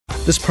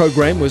This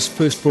program was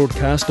first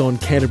broadcast on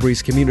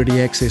Canterbury's community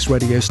access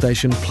radio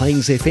station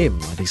Plains FM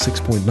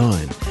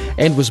 96.9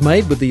 and was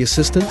made with the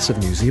assistance of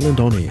New Zealand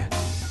On Air.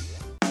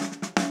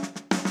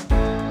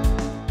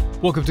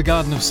 Welcome to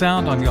Garden of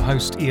Sound. I'm your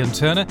host, Ian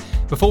Turner.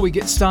 Before we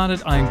get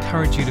started, I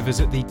encourage you to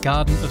visit the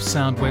Garden of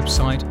Sound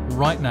website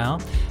right now.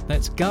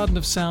 That's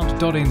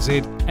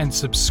gardenofsound.nz and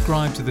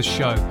subscribe to the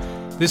show.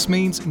 This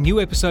means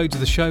new episodes of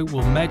the show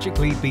will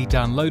magically be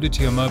downloaded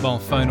to your mobile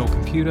phone or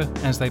computer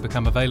as they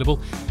become available,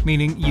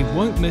 meaning you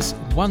won't miss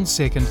 1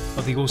 second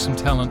of the awesome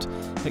talent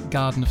that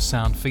Garden of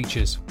Sound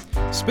features.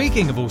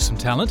 Speaking of awesome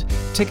talent,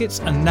 tickets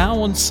are now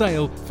on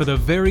sale for the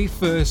very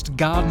first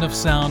Garden of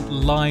Sound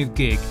live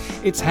gig.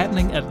 It's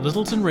happening at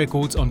Littleton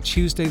Records on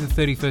Tuesday the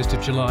 31st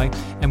of July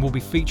and will be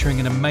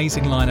featuring an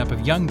amazing lineup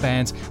of young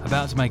bands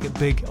about to make it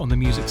big on the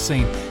music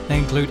scene. They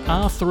include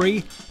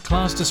R3,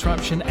 Class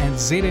Disruption and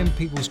ZM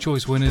People's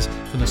Choice winners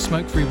from the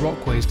Smoke-Free Rock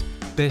Quest,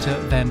 Better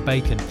Than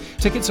Bacon.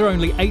 Tickets are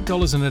only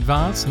 $8 in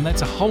advance, and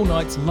that's a whole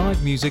night's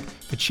live music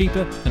for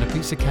cheaper than a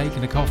piece of cake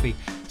and a coffee.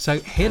 So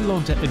head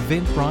along to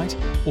Eventbrite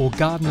or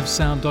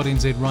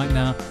gardenofsound.nz right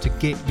now to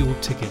get your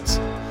tickets.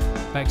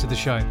 Back to the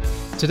show.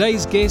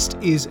 Today's guest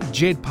is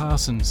Jed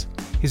Parsons.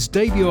 His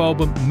debut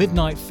album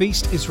Midnight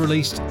Feast is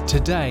released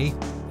today,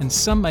 and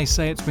some may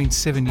say it's been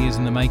 7 years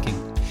in the making.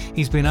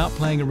 He's been out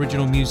playing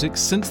original music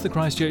since the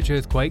Christchurch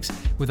earthquakes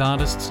with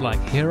artists like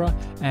Hera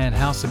and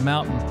House of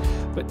Mountain,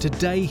 but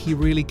today he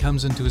really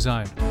comes into his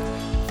own.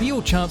 For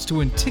your chance to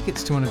win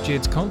tickets to one of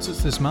Jed's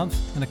concerts this month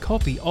and a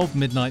copy of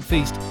Midnight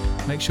Feast,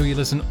 make sure you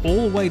listen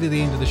all the way to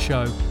the end of the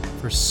show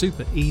for a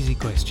super easy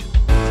question.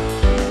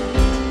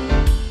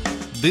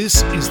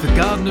 This is the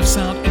Garden of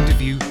Sound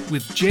interview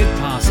with Jed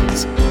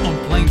Parsons on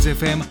Plains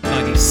FM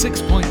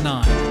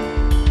 96.9.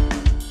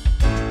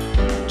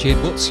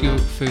 Jed, what's your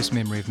first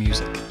memory of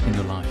music in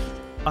your life?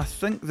 I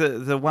think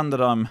the one that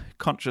I'm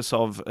conscious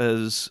of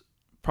is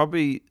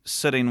probably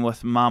sitting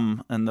with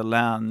Mum in the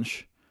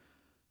lounge,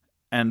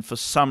 and for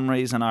some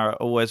reason I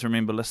always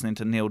remember listening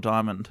to Neil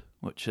Diamond,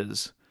 which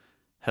is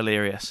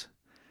hilarious.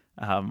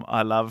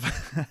 I love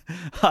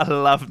I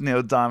love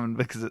Neil Diamond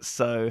because it's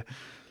so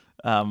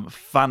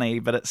funny,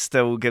 but it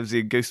still gives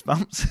you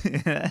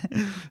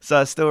goosebumps. So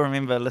I still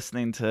remember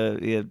listening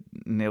to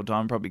Neil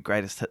Diamond, probably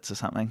Greatest Hits or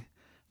something.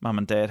 Mum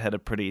and Dad had a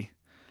pretty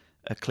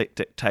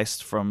eclectic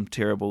taste from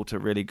terrible to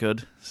really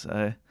good.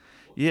 So,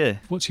 yeah.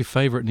 What's your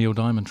favourite Neil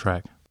Diamond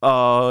track?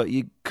 Oh,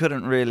 you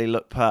couldn't really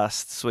look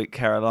past Sweet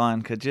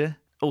Caroline, could you?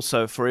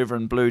 Also, Forever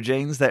in Blue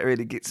Jeans, that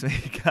really gets me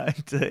going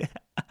too.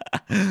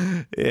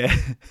 Yeah.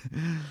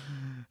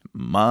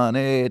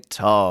 Money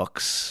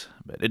talks,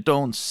 but it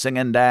don't sing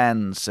and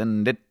dance,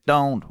 and it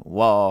don't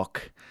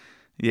walk.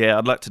 Yeah,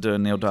 I'd like to do a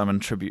Neil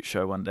Diamond tribute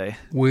show one day.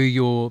 Were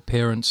your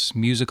parents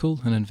musical,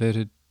 in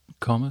inverted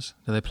commas?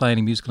 Do they play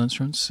any musical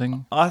instruments,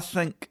 sing? I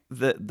think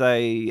that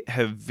they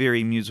have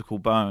very musical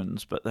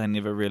bones, but they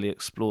never really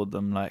explored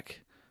them.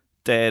 Like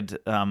Dad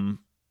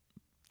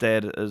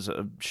is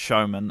a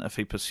showman. If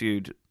he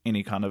pursued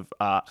any kind of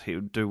art, he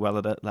would do well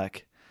at it.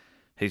 Like,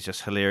 he's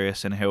just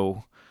hilarious, and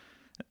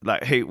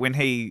when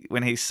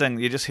he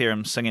sings, you just hear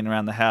him singing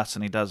around the house,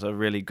 and he does a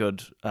really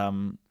good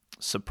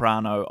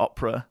soprano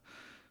opera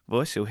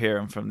voice. You'll hear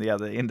him from the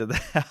other end of the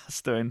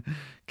house doing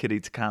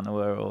Kiri Te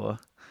Kanawa or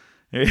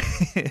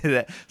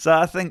so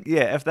I think,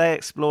 if they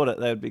explored it,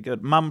 they would be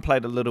good. Mum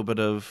played a little bit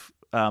of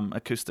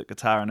acoustic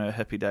guitar in her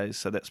hippie days,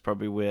 so that's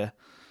probably where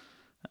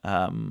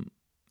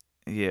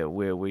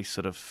we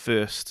sort of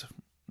first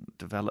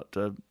developed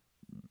an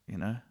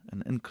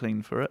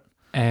inkling for it.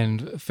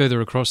 And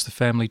further across the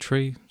family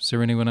tree, is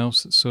there anyone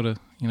else that sort of,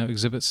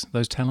 exhibits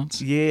those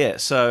talents? Yeah,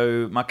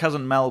 so my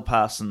cousin Mel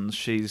Parsons,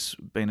 she's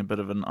been a bit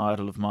of an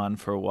idol of mine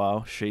for a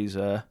while. She's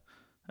a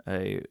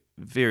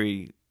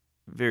very,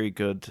 very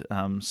good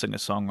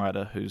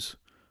singer-songwriter who's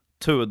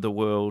toured the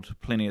world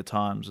plenty of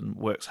times and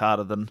works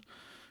harder than,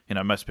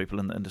 most people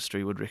in the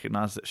industry would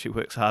recognise that she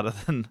works harder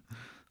than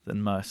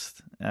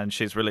most. And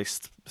she's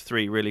released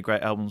 3 really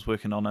great albums,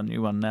 working on a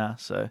new one now.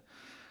 So,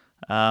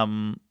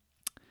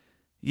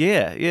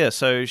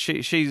 so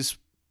she's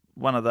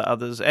one of the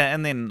others.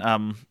 And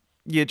then,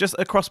 just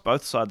across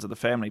both sides of the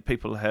family,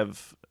 people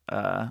have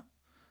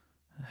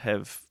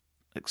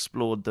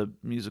explored the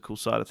musical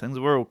side of things.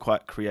 We're all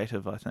quite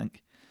creative, I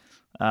think.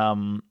 I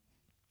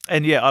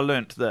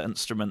learnt the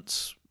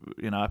instruments.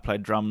 I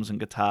played drums and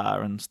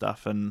guitar and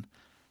stuff, and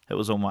it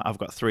was all I've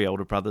got 3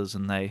 older brothers,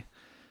 and they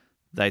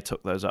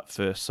took those up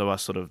first, so I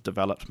sort of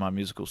developed my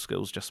musical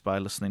skills just by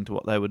listening to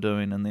what they were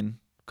doing and then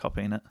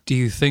copying it. Do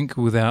you think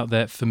without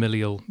that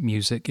familial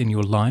music in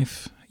your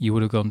life, you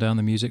would have gone down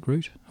the music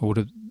route, or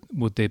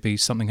would there be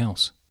something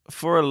else?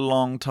 For a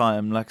long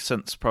time,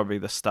 since probably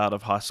the start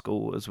of high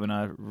school, is when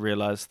I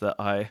realised that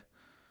I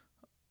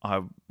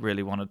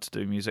really wanted to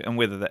do music, and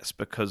whether that's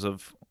because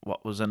of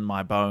what was in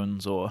my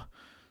bones or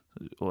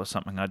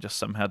something I just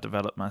somehow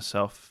developed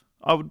myself.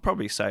 I would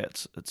probably say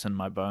it's in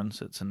my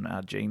bones. It's in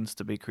our genes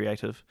to be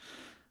creative.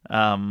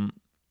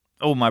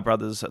 All my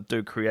brothers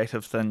do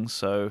creative things.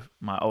 So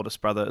my oldest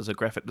brother is a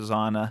graphic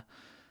designer.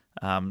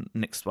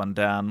 Next one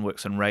down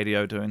works in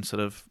radio doing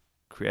sort of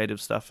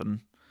creative stuff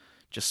and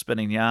just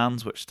spinning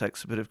yarns, which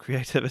takes a bit of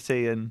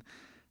creativity. And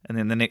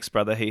then the next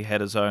brother, he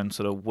had his own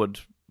sort of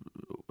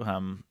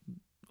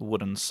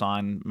wooden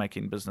sign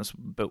making business,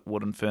 built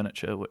wooden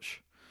furniture,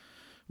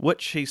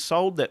 which he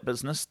sold that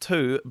business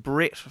to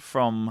Brett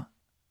from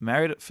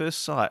Married at First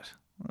Sight,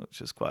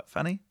 which is quite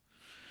funny.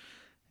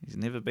 He's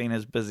never been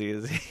as busy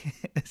as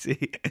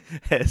he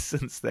has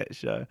since that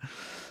show.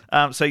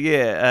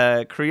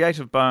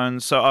 Creative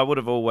bones. So I would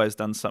have always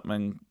done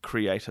something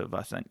creative,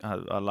 I think.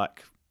 I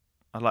like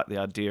the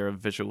idea of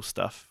visual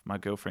stuff. My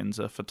girlfriend's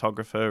a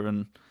photographer,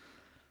 and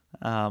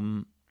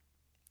I'd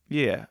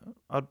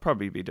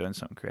probably be doing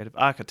something creative.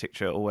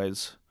 Architecture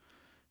always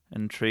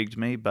intrigued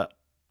me, but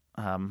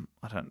I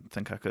don't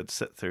think I could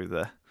sit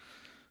through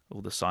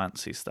all the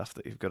sciencey stuff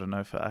that you've got to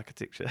know for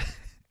architecture.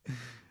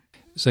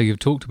 So you've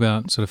talked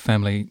about sort of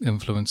family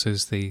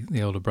influences, the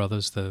older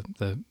brothers,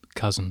 the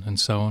cousin, and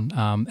so on.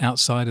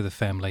 Outside of the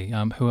family,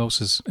 who else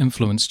has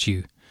influenced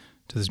you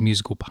to this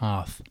musical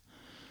path?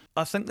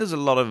 I think there's a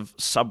lot of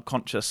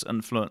subconscious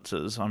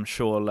influences, I'm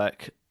sure,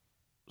 like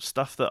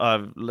stuff that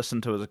I've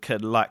listened to as a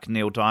kid, like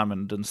Neil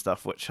Diamond and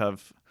stuff, which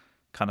I've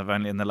kind of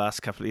only in the last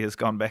couple of years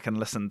gone back and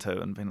listened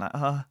to and been like,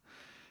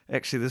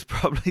 actually there's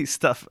probably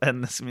stuff in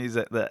this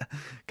music that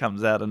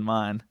comes out in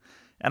mine.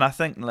 And I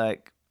think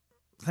like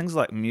things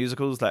like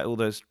musicals, like all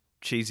those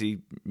cheesy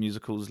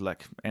musicals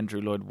like Andrew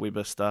Lloyd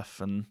Webber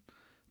stuff and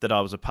that I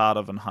was a part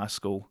of in high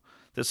school,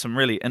 there's some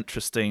really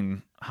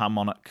interesting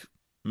harmonic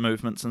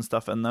movements and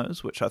stuff in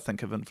those, which I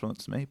think have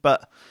influenced me.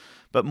 But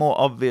more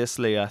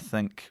obviously, I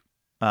think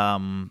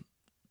the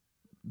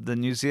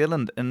New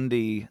Zealand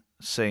indie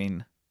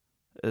scene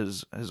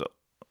has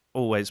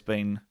always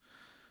been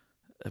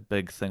a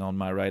big thing on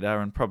my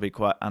radar and probably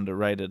quite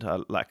underrated.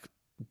 Like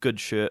Good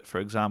Shirt, for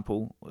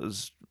example,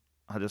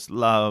 I just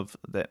love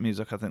that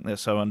music. I think they're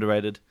so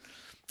underrated.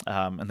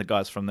 And the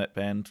guys from that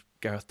band,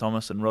 Gareth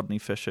Thomas and Rodney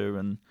Fisher,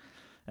 and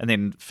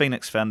then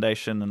Phoenix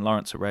Foundation and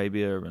Lawrence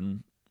Arabia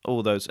and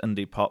all those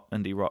indie pop,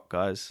 indie rock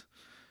guys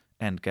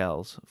and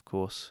gals, of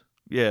course.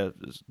 Yeah,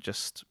 it's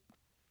just,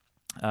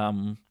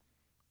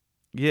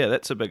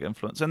 that's a big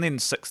influence. And then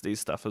 60s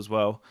stuff as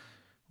well,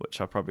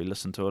 which I probably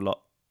listened to a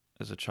lot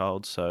as a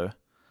child. So,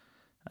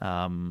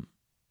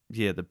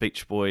 the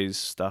Beach Boys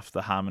stuff,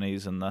 the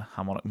harmonies and the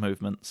harmonic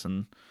movements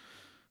and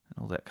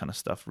all that kind of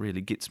stuff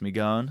really gets me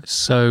going.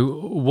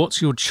 So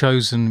what's your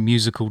chosen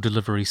musical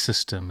delivery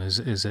system? Is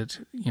it,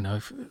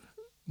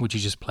 would you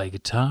just play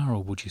guitar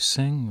or would you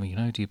sing?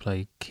 Do you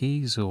play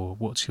keys or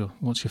what's your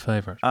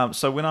favourite?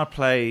 So when I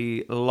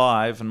play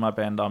live in my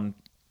band, I'm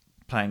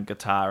playing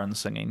guitar and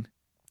singing.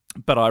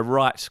 But I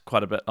write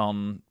quite a bit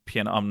on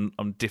piano.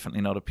 I'm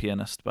definitely not a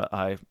pianist, but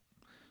I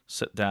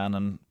sit down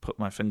and put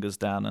my fingers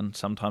down and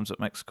sometimes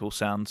it makes a cool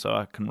sound, so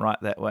I can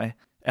write that way.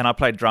 And I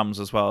played drums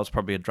as well. I was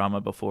probably a drummer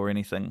before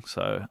anything,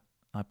 so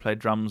I played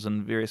drums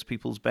in various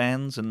people's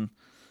bands and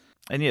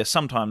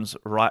sometimes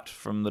write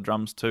from the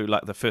drums too.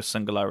 Like the first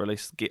single I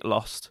released, Get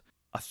Lost,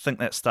 I think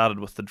that started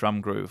with the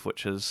drum groove,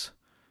 which is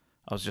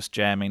I was just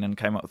jamming and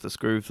came up with this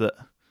groove that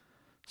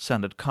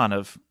sounded kind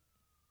of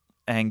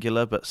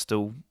angular but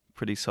still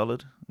pretty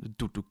solid. And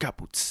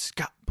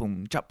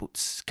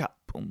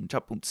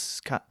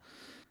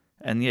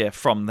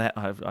from that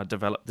I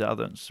developed the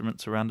other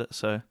instruments around it.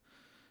 So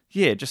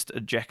just a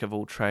jack of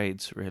all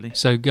trades, really.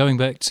 So going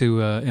back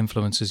to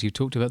influences, you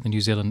talked about the New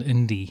Zealand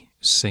indie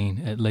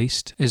scene, at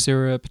least. Is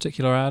there a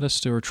particular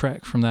artist or a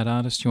track from that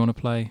artist you want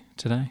to play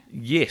today?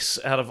 Yes,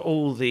 out of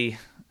all the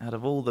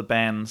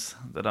bands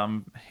that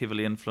I'm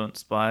heavily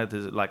influenced by,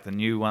 there's like the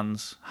new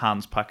ones,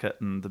 Hans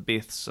Puckett and the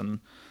Beths, and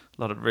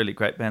a lot of really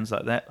great bands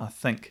like that. I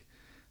think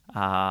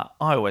I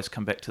always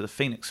come back to the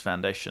Phoenix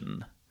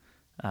Foundation,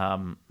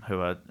 who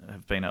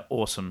have been an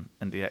awesome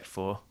indie act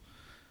for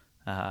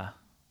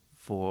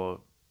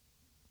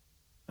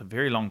a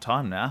very long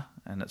time now,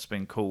 and it's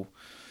been cool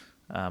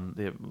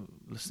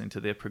listening to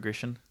their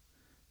progression.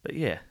 But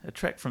a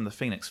track from the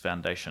Phoenix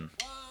Foundation.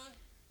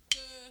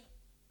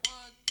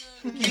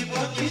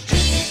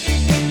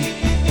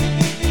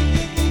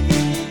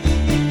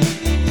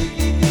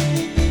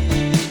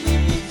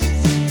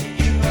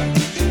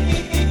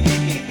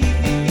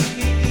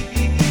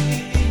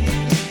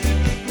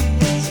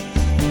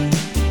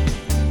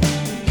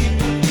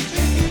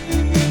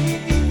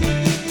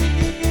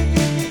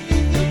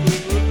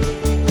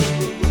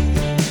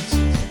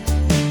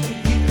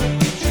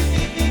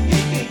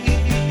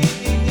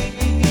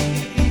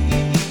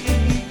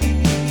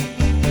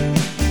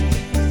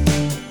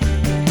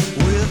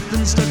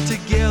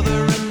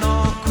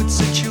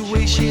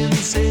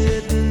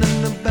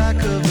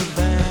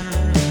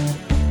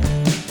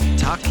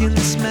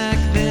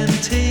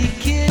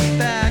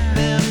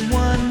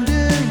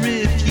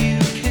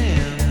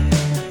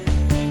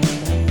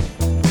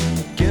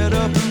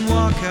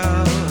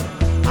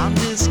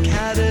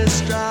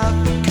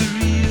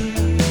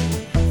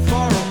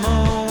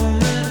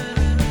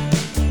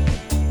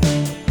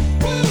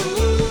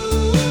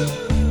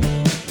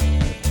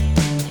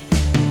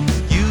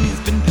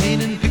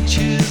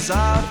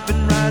 I've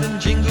been riding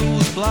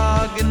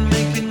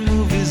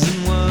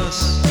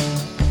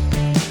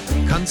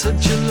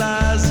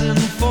Socializing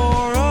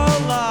for a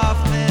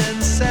laugh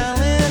and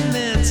selling,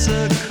 it's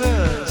a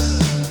curse.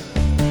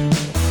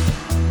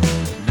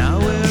 Now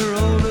we're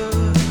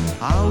older,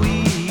 are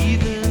we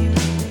even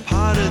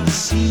part of the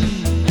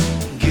scene?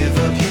 Give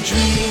up your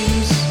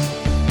dreams.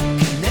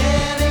 Can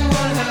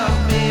anyone help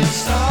me? I'm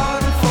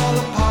starting to fall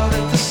apart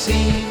at the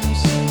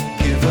seams.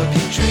 Give up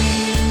your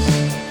dreams.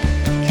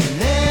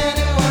 Can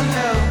anyone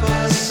help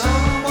us?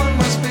 Someone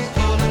must be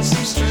pulling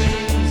some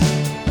strings.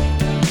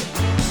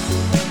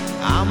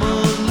 I'm a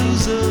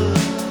loser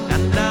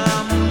and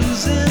I'm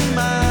losing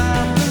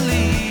my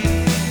belief.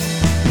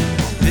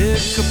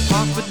 Pick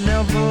apart but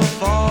never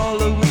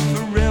follow it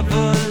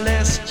forever,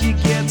 lest you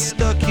get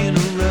stuck in a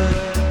rut.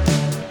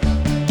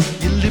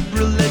 Your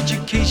liberal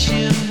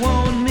education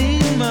won't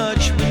mean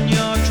much when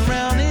you're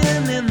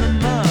drowning in the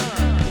mud.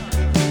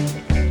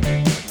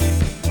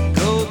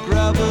 Go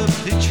grab a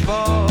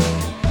pitchfork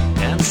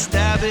and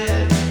stab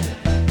it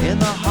in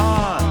the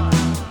heart.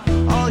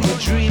 All you're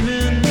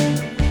dreaming.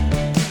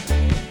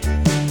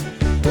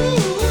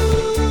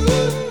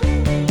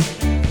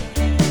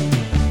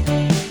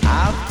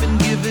 I've been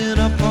giving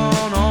up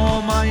on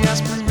all my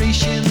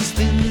aspirations,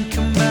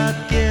 thinking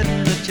about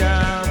getting a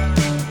job.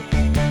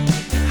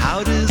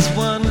 How does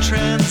one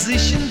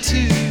transition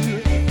to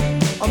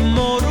a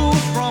mortal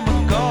from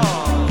a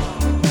god?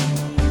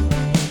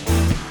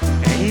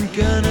 Ain't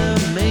gonna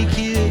make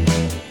it,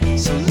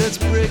 so let's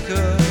break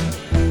up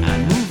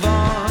and move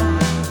on.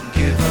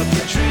 Give up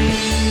your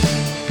dreams.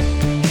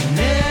 Can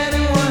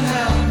anyone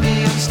help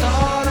me? I'm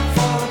starting to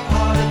fall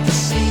apart at the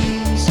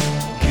seams.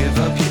 Give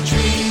up your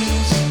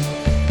dreams.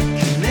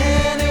 Can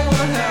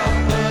anyone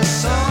help us?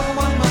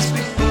 Someone must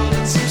be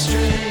pulling some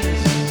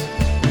strings.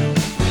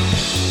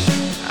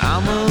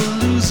 I'm a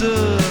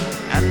loser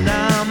and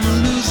I'm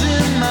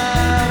losing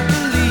my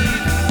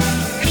belief.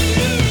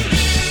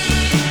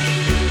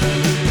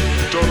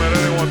 Don't let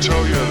anyone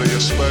tell you that you're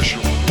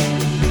special.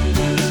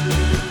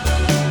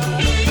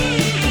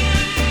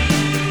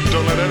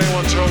 Don't let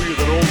anyone tell you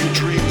that all your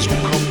dreams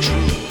will come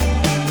true.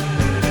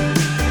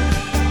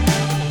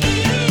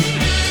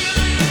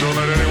 Don't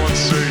let anyone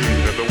say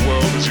that the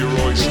world is your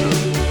oyster.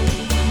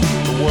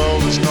 The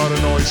world is not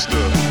an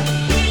oyster.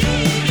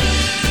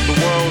 The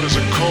world is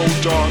a cold,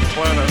 dark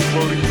planet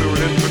floating through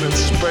an infinite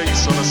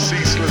space on a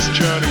ceaseless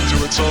journey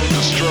to its own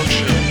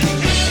destruction.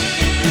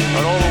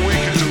 And all that we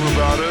can do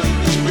about it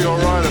is be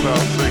alright about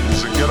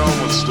things and get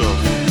on with stuff.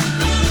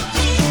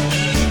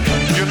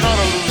 You're not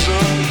a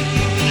loser,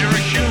 you're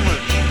a human.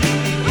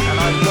 And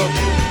I love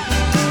you.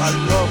 I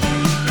love you.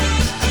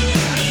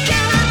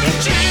 Give up your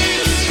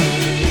dreams.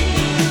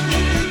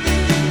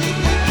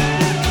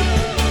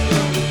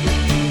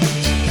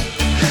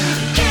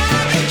 Give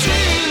up your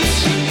dreams.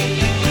 Give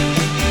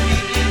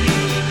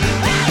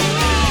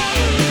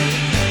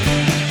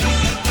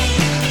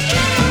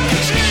up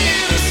your dreams.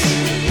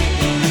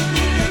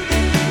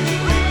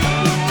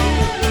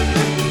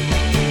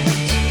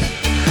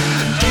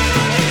 Give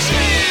up your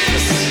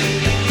dreams.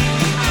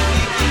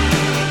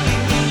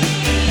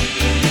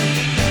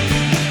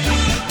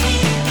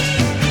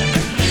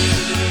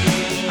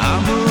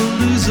 I'm a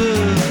loser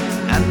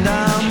and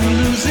I'm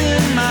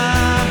losing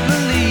my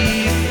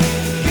belief.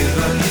 Give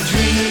up your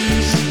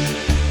dreams.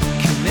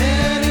 Can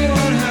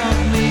anyone help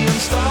me? I'm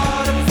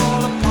starting to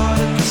fall apart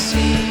at the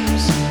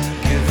seams.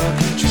 Give up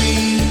your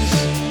dreams.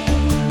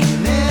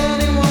 Can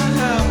anyone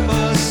help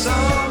us?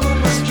 Someone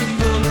must be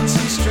pulling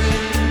some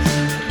strings.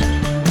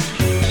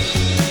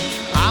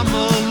 I'm a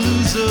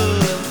loser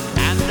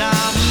and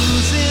I'm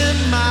losing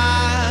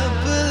my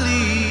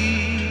belief.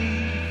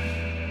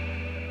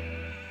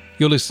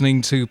 You're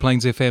listening to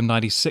Plains FM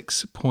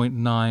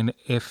 96.9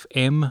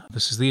 FM.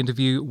 This is the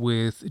interview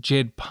with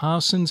Jed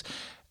Parsons.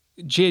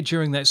 Jed,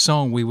 during that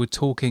song, we were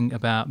talking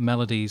about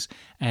melodies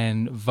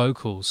and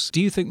vocals.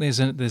 Do you think there's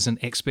an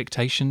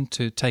expectation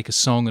to take a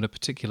song in a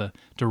particular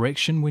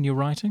direction when you're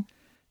writing?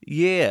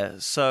 Yeah,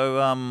 so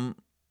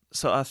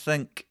I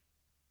think,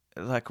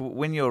 like,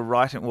 when you're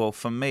writing, well,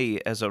 for me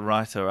as a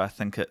writer, I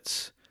think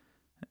it's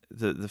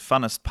the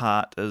funnest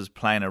part is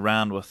playing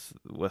around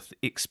with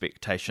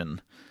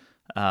expectation.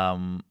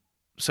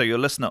 So your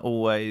listener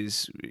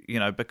always,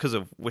 because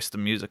of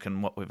Western music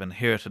and what we've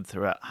inherited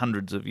throughout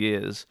hundreds of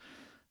years,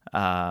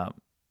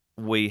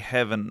 we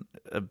have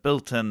a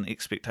built-in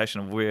expectation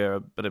of where a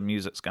bit of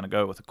music's going to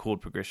go with a chord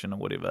progression or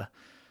whatever.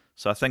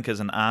 So I think as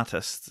an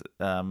artist,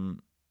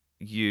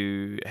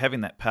 you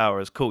having that power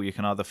is cool. You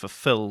can either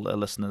fulfill a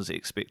listener's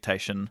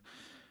expectation,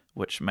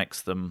 which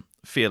makes them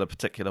feel a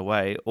particular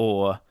way,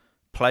 or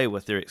play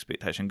with their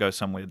expectation, go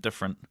somewhere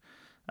different.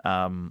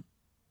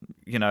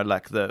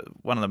 Like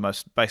one of the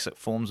most basic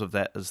forms of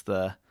that is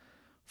the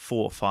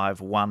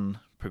 4-5-1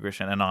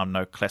 progression. And I'm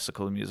no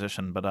classical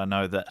musician, but I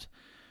know that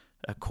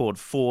a chord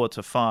 4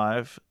 to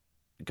 5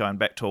 going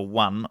back to a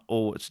 1,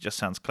 it just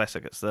sounds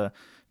classic. It's the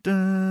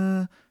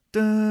da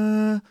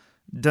da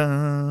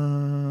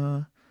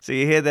da. So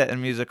you hear that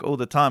in music all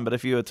the time, but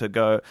if you were to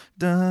go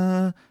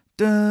da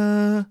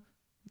da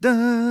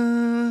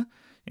da,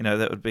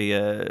 that would be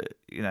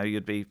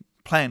you'd be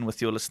playing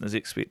with your listener's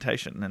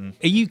expectation. And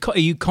Are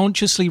you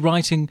consciously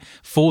writing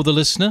for the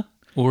listener,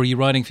 or are you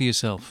writing for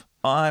yourself?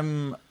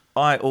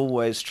 I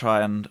always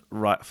try and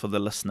write for the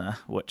listener,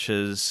 which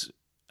is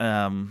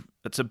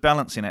it's a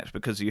balancing act,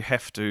 because you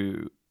have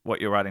to,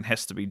 what you're writing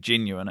has to be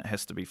genuine. It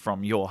has to be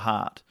from your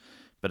heart.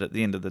 But at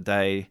the end of the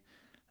day,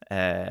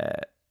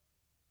 the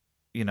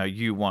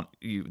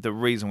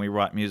reason we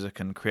write music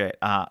and create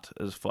art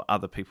is for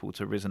other people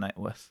to resonate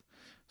with.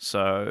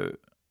 So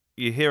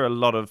you hear a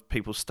lot of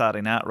people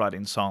starting out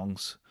writing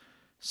songs,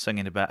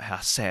 singing about how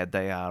sad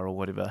they are or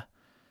whatever,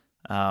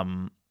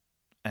 and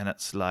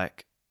it's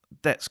like,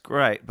 that's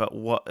great, but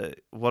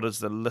what is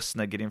the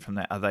listener getting from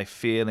that? Are they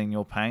feeling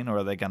your pain, or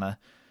are they going to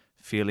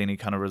feel any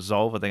kind of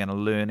resolve? Are they going to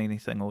learn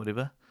anything or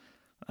whatever?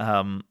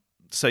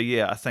 So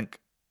yeah, I think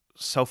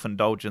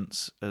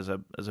self-indulgence is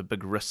a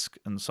big risk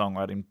in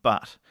songwriting,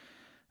 but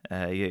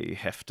you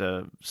have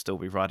to still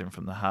be writing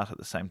from the heart at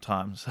the same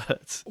time. So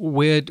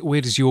Where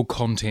does your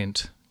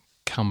content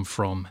come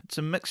from? it's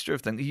a mixture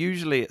of things.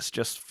 Usually it's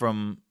just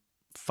from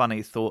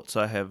funny thoughts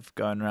I have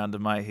going around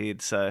in my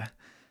head. So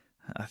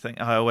I think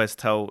I always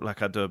tell,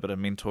 like, I do a bit of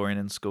mentoring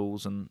in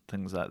schools and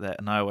things like that,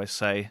 and I always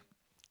say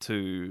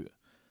to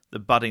the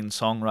budding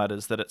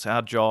songwriters that it's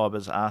our job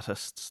as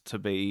artists to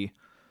be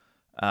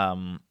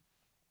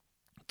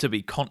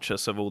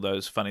conscious of all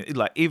those funny,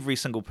 like, every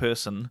single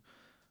person,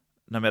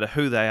 no matter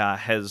who they are,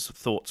 has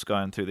thoughts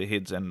going through their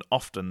heads, and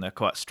often they're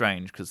quite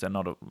strange because they're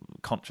not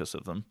conscious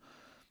of them.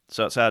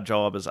 So it's our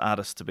job as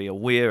artists to be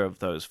aware of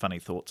those funny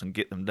thoughts and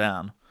get them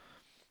down.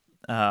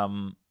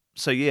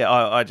 So yeah,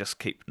 I just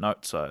keep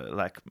notes.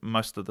 Like,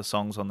 most of the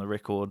songs on the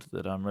record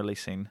that I'm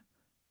releasing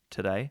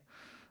today,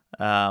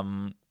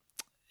 they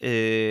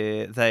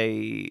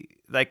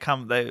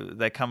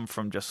come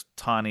from just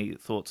tiny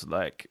thoughts,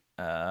 like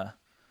the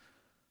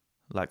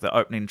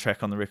opening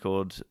track on the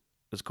record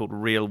is called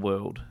Real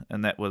World,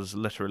 and that was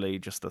literally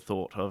just a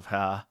thought of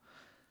how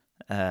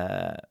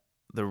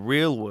the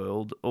real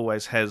world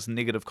always has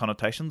negative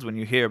connotations. When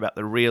you hear about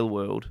the real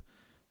world,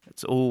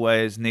 it's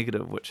always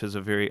negative, which is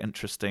a very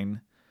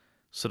interesting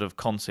sort of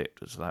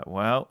concept. It's like,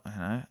 well,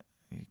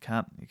 you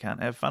can't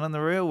have fun in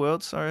the real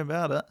world, sorry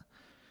about it,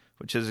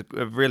 which is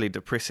a really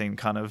depressing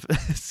kind of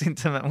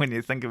sentiment when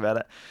you think about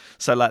it.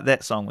 So, like,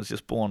 that song was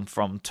just born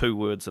from 2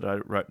 words that I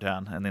wrote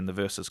down, and then the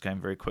verses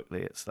came very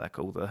quickly. It's like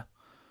all the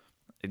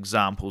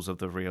examples of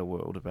the real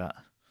world about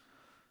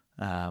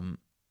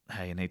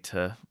how you need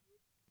to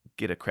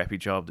get a crappy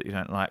job that you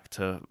don't like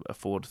to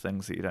afford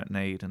things that you don't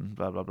need, and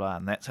blah blah blah,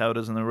 and that's how it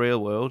is in the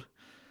real world.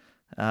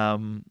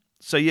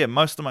 So yeah,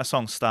 most of my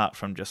songs start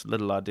from just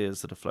little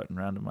ideas that are floating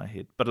around in my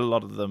head, but a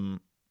lot of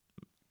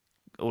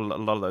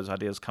those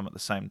ideas come at the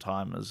same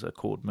time as a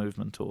chord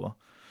movement or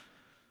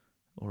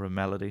a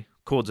melody.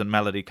 Chords and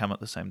melody come at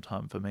the same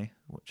time for me,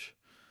 which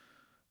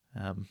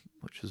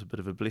is a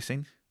bit of a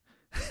blessing.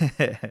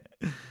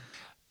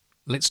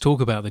 Let's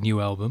talk about the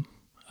new album.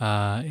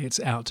 It's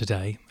out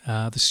today.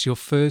 This is your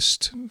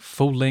first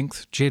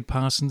full-length Jed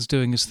Parsons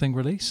doing his thing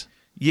release?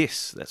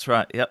 Yes, that's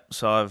right. Yep.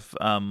 So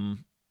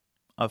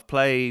I've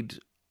played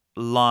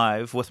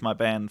live with my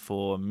band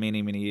for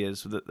many, many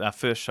years. Our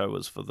first show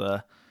was for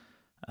the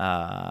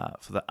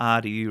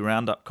RDU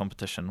Roundup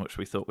competition, which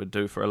we thought we'd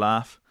do for a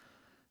laugh.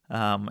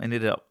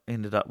 Ended up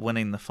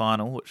winning the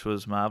final, which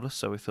was marvellous.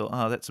 So we thought,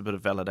 that's a bit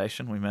of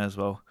validation. We may as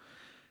well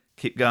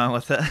keep going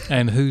with it.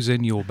 And who's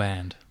in your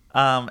band?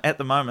 At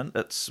the moment,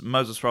 it's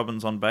Moses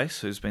Robbins on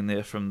bass, who's been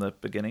there from the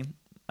beginning.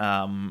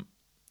 John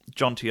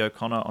T.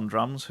 O'Connor on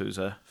drums, who's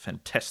a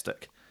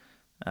fantastic,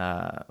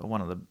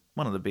 one of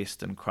the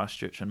best in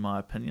Christchurch, in my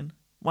opinion.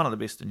 One of the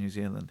best in New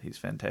Zealand. He's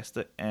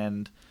fantastic.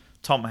 And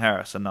Tom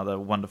Harris, another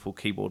wonderful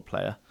keyboard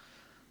player.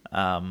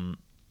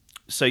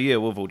 So yeah,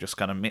 we've all just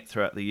kind of met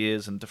throughout the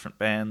years in different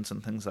bands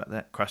and things like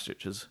that.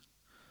 Christchurch is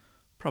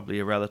probably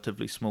a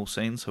relatively small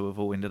scene, so we've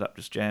all ended up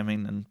just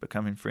jamming and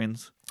becoming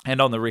friends. And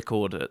on the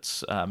record,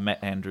 it's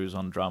Matt Andrews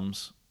on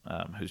drums,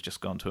 who's just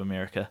gone to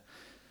America,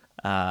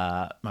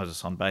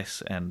 Moses on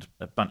bass, and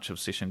a bunch of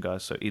session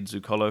guys. So Ed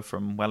Zuccolo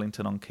from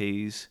Wellington on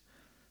keys,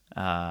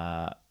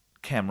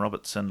 Cam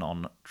Robertson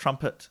on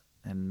trumpet,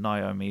 and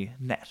Naomi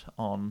Nat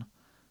on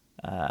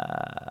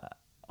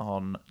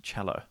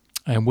cello.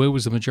 And where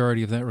was the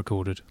majority of that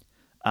recorded?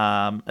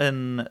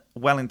 In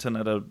Wellington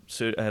at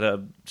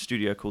a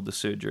studio called The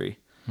Surgery,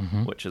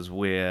 which is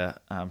where,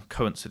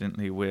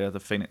 coincidentally, where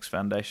the Phoenix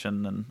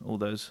Foundation and all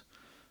those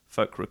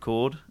folk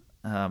record,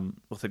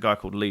 with a guy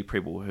called Lee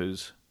Preble,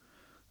 who's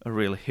a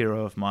real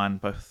hero of mine,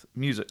 both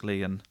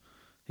musically, and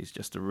he's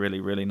just a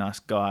really, really nice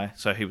guy.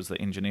 So he was the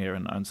engineer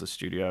and owns the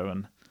studio,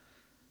 and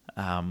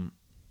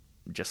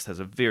just has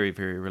a very,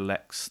 very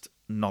relaxed,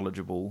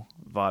 knowledgeable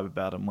vibe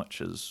about him, which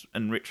is,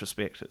 in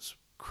retrospect, it's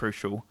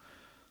crucial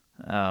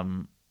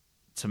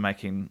to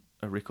making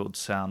a record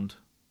sound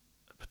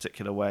a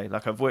particular way.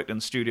 Like, I've worked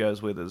in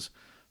studios where there's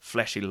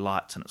flashy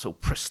lights and it's all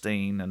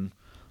pristine and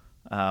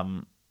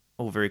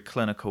all very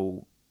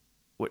clinical,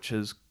 which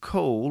is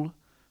cool,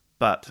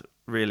 but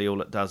really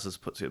all it does is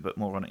puts you a bit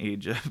more on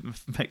edge. It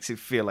makes you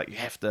feel like you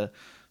have to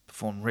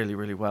perform really,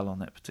 really well on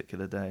that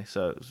particular day.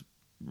 So it was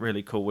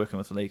really cool working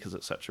with Lee because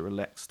it's such a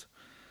relaxed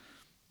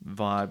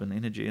vibe and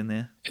energy in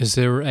there. Is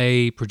there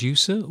a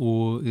producer,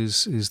 or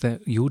is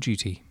that your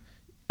duty?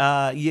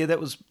 Yeah, that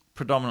was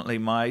predominantly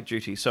my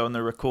duty. So in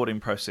the recording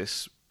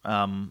process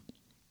and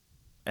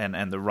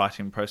the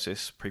writing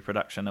process,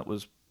 pre-production, it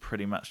was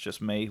pretty much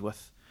just me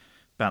with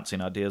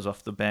bouncing ideas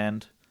off the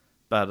band.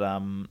 But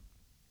in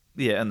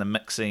the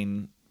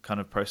mixing kind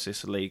of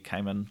process, Lee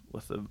came in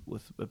with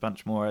a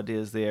bunch more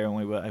ideas there, and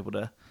we were able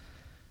to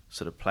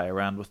sort of play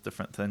around with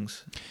different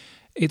things.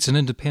 It's an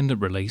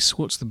independent release.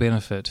 What's the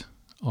benefit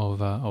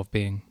of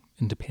being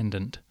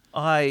independent?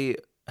 I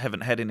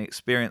haven't had any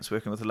experience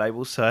working with a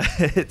label, so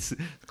it's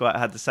quite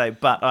hard to say.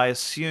 But I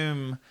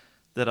assume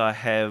that I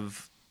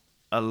have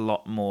a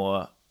lot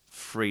more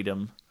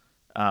freedom,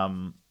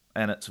 and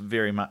it's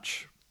very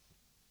much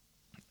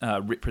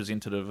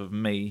representative of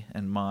me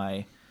and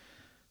my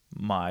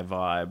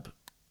vibe,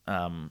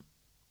 and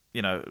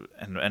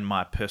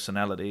my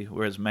personality.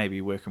 Whereas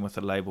maybe working with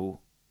a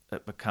label,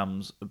 it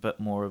becomes a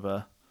bit more of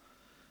a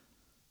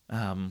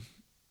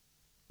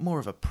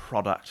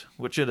product,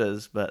 which it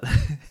is. But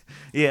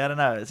yeah, I don't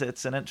know.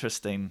 It's an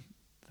interesting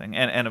thing,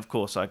 and of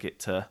course I get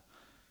to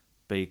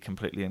be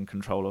completely in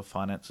control of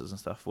finances and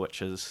stuff,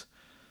 which is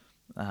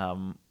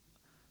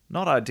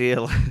not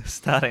ideal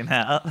starting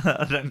out.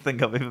 I don't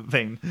think I've ever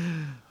been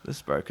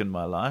this broke in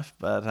my life,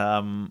 but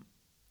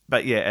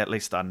yeah, at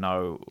least I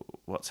know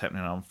what's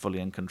happening. I'm fully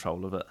in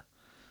control of it.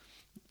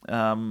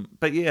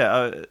 But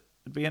yeah, it'd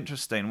be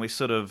interesting. We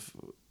sort of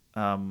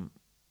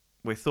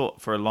we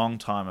thought for a long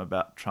time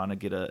about trying to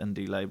get an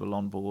indie label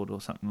on board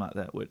or something like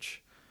that,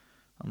 which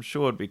I'm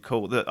sure would be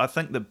cool. I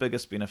think the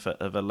biggest benefit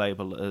of a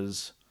label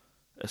is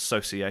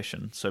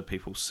association. So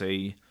people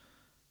see,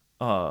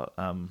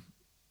 Unknown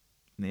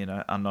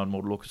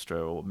Mortal Orchestra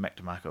or Mac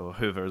DeMarco or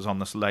whoever is on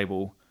this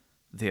label,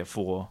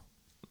 therefore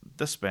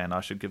this band,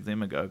 I should give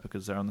them a go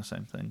because they're on the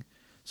same thing.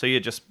 So yeah,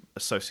 just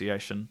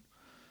association.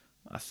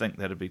 I think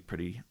that'd be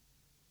pretty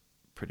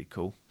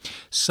cool.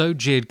 So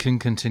Jed can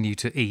continue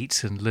to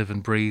eat and live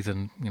and breathe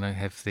and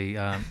have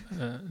the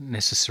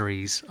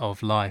necessaries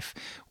of life.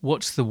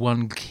 What's the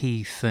one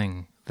key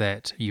thing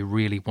that you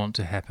really want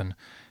to happen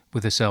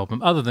with this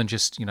album, other than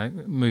just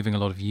moving a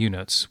lot of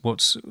units?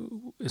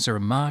 Is there a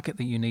market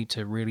that you need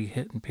to really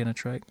hit and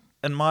penetrate?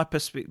 In my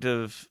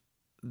perspective,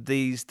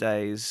 these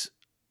days,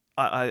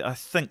 I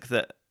think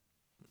that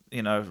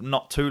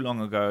not too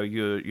long ago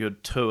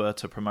you'd tour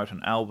to promote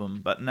an album,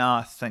 but now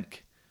I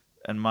think,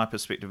 in my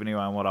perspective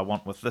anyway, and what I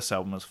want with this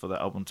album is for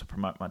the album to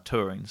promote my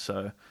touring.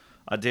 So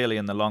ideally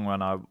in the long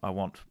run I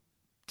want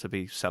to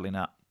be selling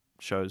out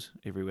shows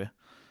everywhere.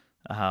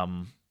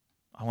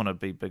 I want to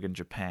be big in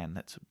Japan.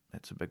 That's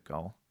a big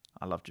goal.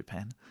 I love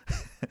Japan.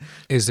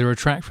 Is there a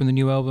track from the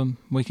new album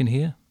we can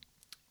hear?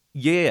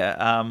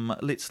 Yeah,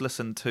 let's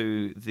listen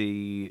to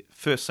the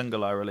first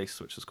single I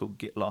released, which is called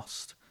Get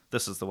Lost.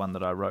 This is the one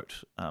that I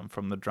wrote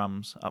from the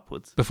drums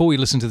upwards. Before we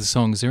listen to the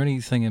song, is there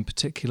anything in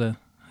particular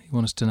you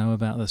want us to know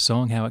about the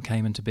song, how it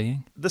came into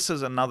being? This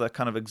is another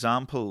kind of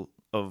example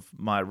of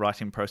my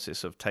writing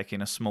process of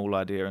taking a small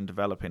idea and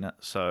developing it.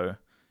 So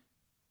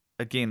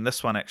again,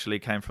 this one actually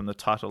came from the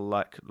title,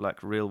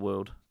 like Real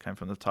World, came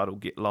from the title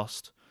Get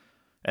Lost.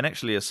 And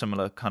actually a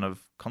similar kind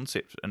of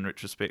concept in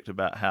retrospect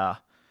about how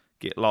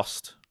get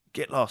lost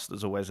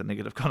is always a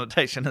negative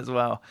connotation as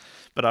well.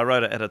 But I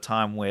wrote it at a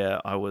time where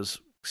I was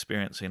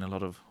experiencing a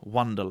lot of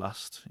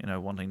wanderlust,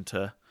 wanting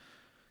to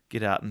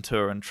get out and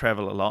tour and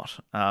travel a lot.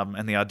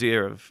 And the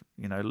idea of,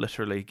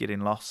 literally getting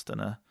lost in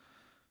a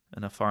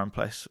foreign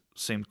place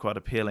seemed quite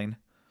appealing.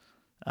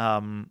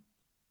 And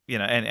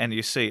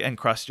you see in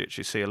Christchurch,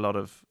 you see a lot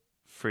of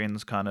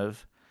friends kind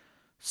of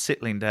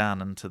settling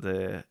down into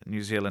the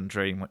New Zealand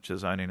dream, which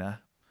is owning a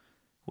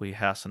wee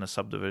house in a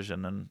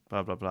subdivision and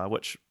blah, blah, blah,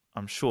 which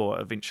I'm sure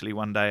eventually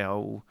one day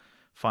I'll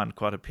find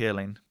quite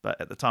appealing.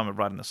 But at the time of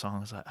writing the song, I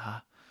was like,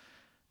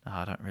 no,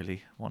 I don't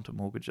really want a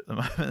mortgage at the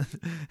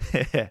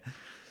moment.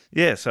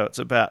 Yeah, so it's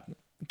about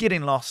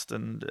getting lost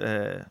and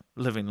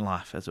living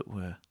life, as it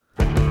were.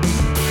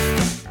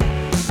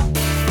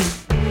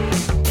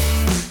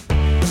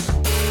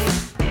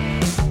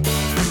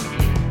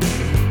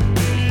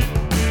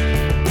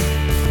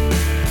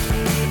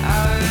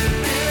 I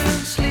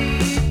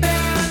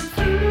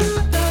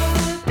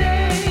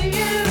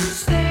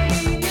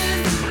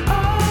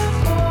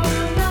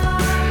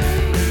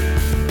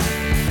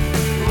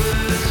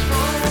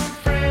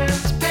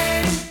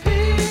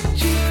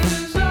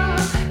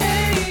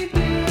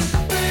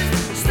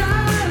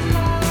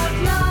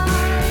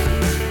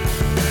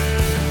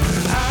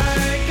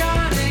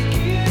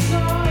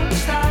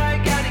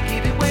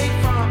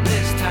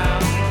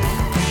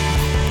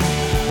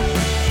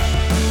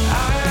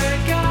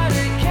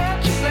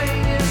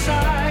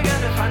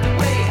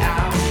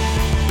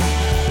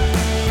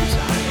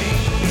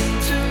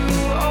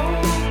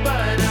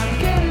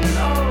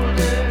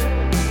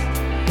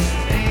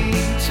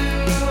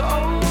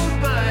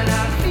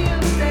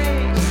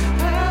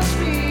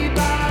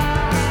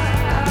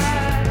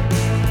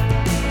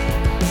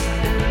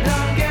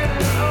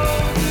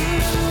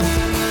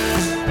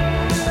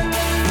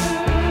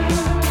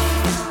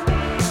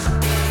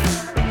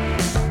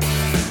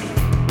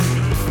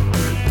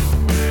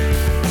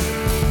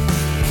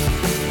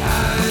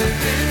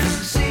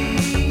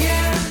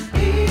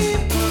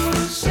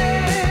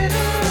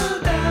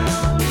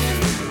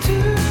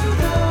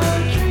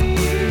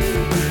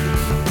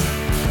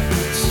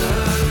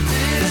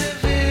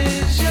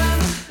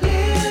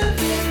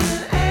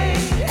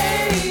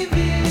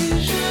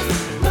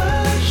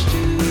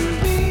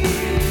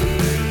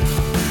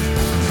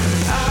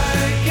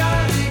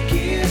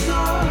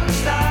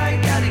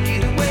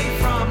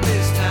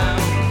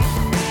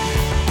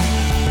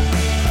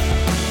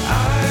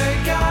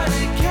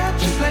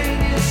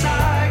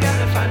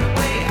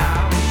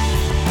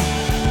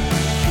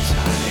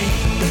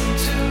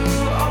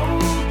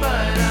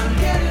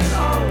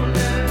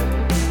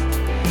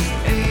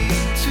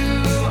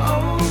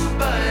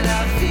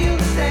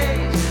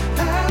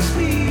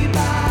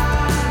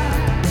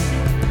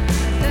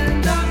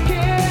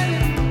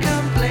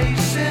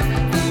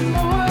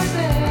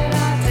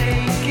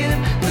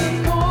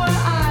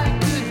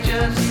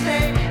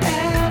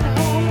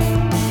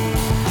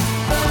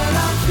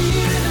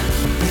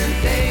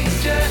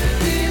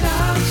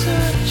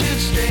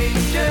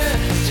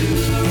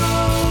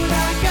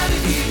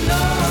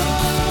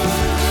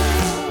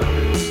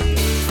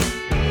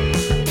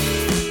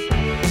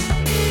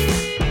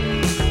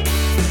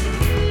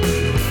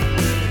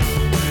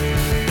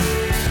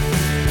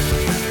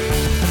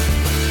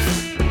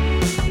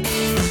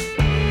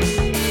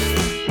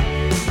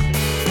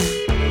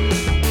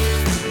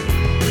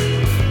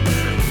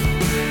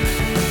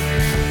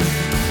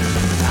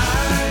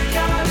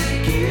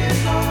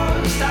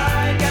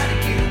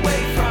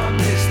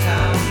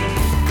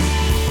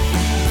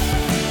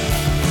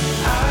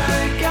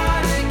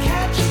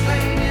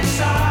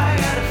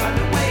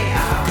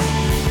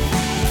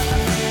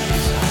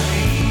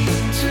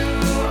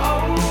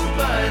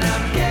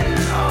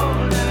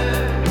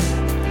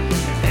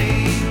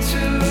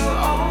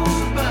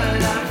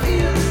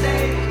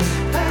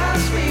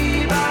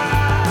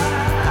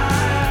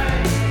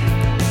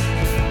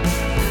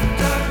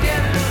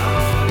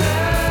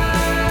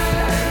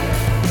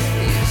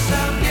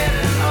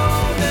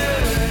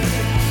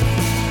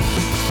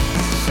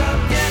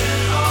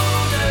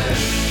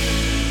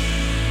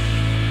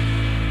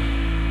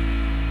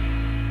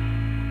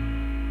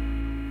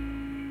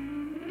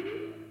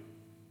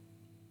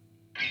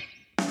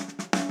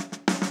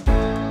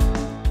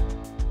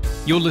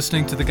You're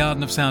listening to the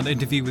Garden of Sound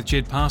interview with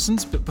Jed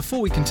Parsons, but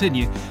before we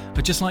continue,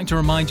 I'd just like to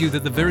remind you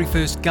that the very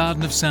first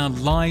Garden of Sound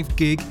live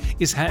gig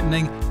is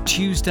happening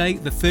Tuesday,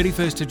 the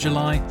 31st of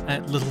July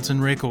at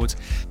Littleton Records.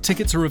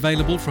 Tickets are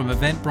available from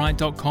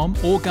eventbrite.com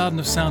or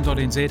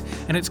gardenofsound.nz,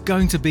 and it's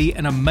going to be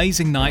an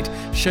amazing night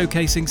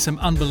showcasing some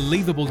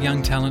unbelievable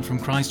young talent from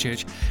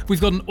Christchurch. We've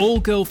got an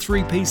all-girl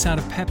 3-piece out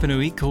of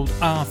Papanui called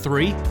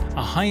R3,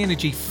 a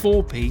high-energy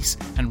 4-piece,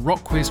 and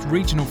RockQuest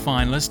regional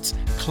finalists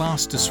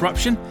Class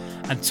Disruption,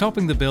 and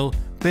topping the bill,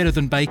 Better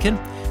Than Bacon,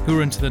 who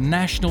are into the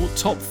national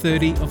top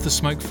 30 of the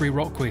Smoke-Free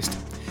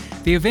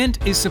RockQuest. The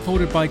event is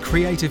supported by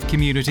Creative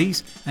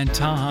Communities and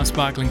Taha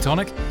Sparkling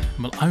Tonic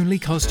and will only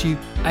cost you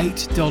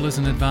 $8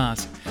 in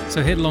advance.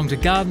 So head along to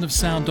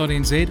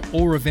gardenofsound.nz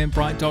or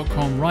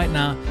eventbrite.com right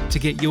now to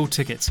get your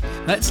tickets.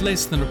 That's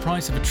less than the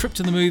price of a trip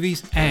to the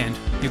movies, and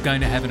you're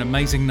going to have an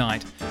amazing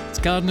night. It's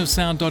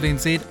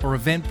gardenofsound.nz or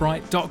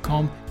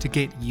eventbrite.com to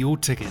get your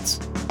tickets.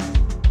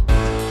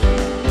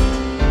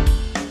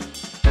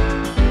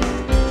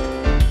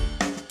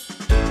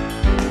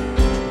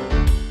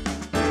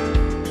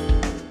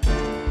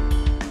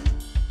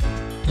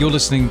 You're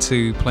listening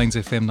to Plains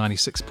FM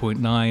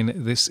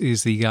 96.9. This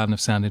is the Garden of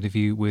Sound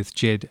interview with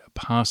Jed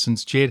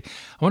Parsons. Jed,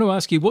 I want to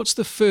ask you, what's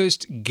the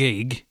first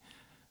gig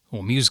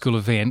or musical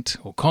event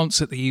or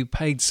concert that you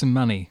paid some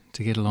money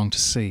to get along to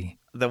see?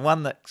 The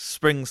one that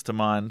springs to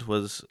mind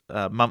was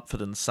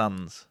Mumford &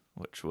 Sons,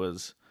 which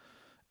was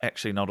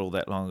actually not all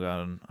that long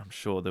ago, and I'm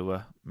sure there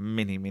were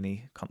many,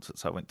 many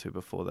concerts I went to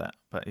before that.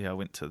 But yeah, I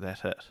went to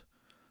that at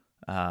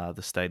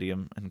the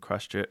stadium in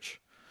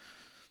Christchurch,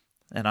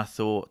 and I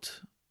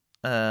thought...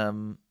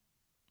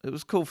 it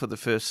was cool for the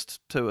first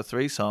 2 or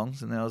 3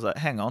 songs, and then I was like,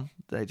 hang on,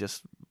 they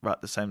just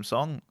write the same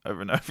song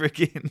over and over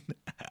again.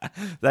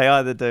 They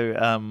either do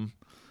dum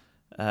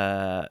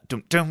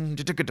dum dum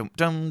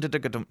dum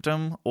dum dum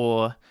dum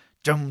or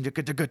dum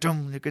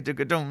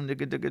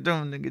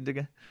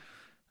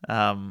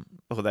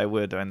or they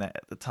were doing that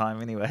at the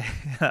time anyway.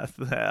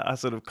 I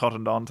sort of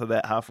cottoned on to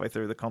that halfway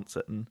through the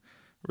concert and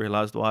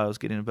realised why I was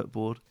getting a bit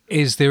bored.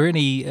 Is there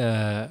any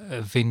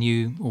a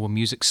venue or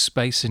music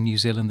space in New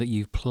Zealand that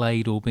you've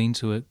played or been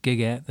to a gig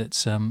at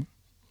that's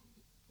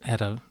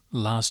had a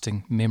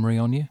lasting memory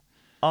on you?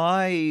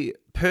 I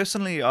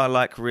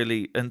like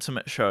really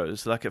intimate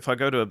shows. Like if I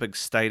go to a big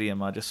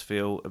stadium, I just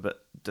feel a bit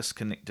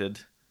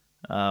disconnected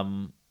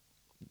from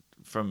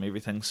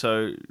everything.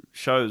 So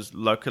shows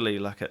locally,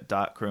 like at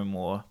Darkroom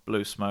or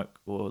Blue Smoke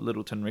or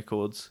Littleton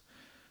Records,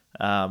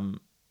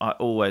 I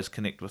always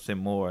connect with them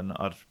more, and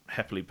I'd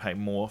happily pay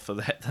more for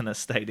that than a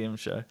stadium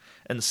show.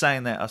 And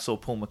saying that, I saw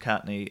Paul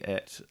McCartney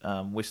at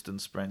Western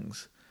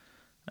Springs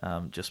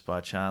just by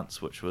chance,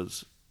 which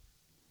was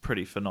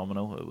pretty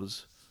phenomenal.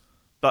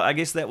 But I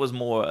guess that was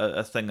more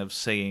a thing of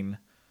seeing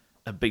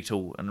a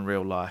Beatle in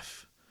real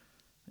life.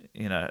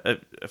 You know,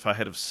 if I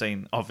had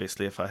seen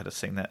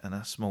that in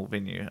a small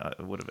venue,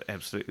 it would have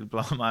absolutely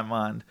blown my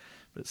mind.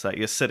 But it's like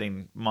you're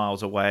sitting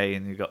miles away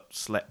and you've got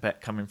slapback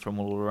coming from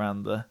all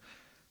around the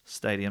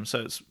stadium,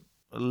 so it's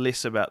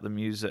less about the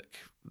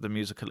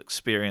musical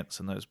experience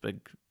in those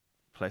big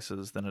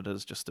places than it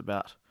is just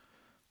about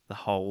the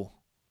whole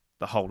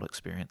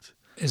experience.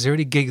 Is there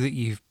any gig that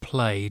you've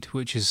played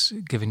which has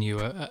given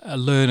you a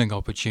learning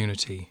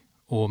opportunity,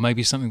 or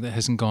maybe something that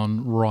hasn't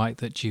gone right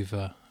that you've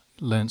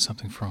learned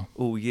something from?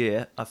 Oh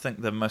yeah, I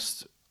think the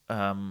most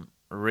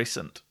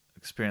recent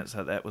experience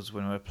like that was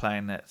when we were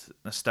playing at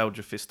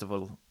Nostalgia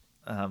Festival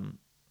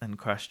in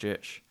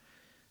Christchurch.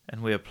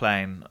 And we were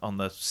playing on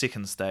the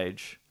second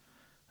stage,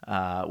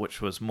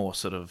 which was more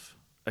sort of,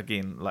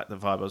 again, like the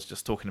vibe I was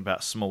just talking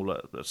about,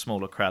 the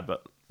smaller crowd,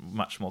 but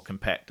much more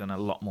compact and a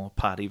lot more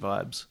party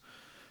vibes.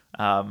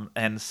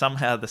 And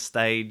somehow the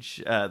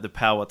stage, the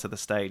power to the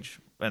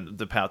stage and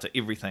the power to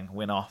everything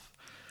went off.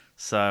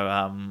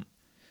 So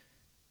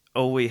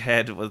all we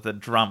had were the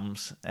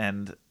drums.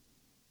 And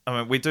I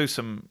mean, we do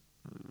some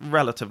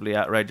relatively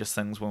outrageous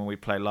things when we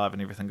play live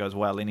and everything goes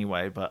well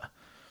anyway, but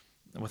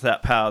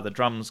without power, the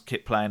drums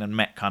kept playing, and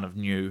Matt kind of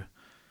knew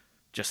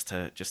just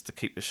to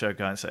keep the show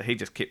going. So he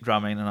just kept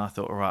drumming, and I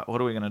thought, all right, what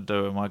are we going to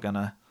do? Am I going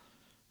to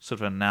sort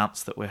of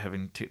announce that we're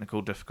having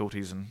technical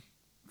difficulties and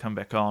come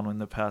back on when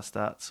the power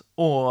starts,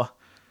 or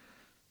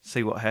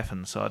see what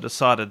happens? So I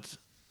decided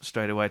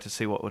straight away to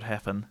see what would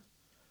happen.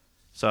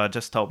 So I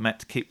just told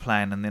Matt to keep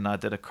playing, and then I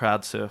did a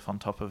crowd surf on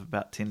top of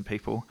about 10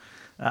 people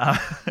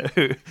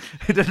who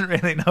didn't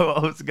really know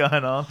what was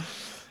going on,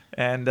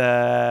 and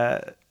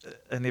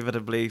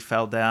inevitably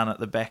fell down at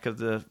the back of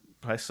the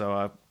place. So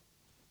I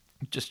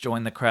just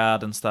joined the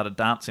crowd and started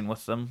dancing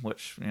with them,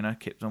 which, you know,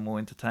 kept them all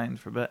entertained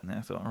for a bit. And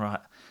I thought, all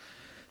right,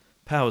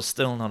 power's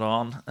still not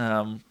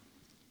on.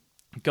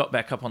 Got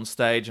back up on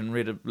stage and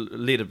led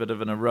a bit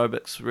of an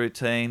aerobics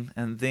routine,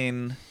 and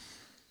then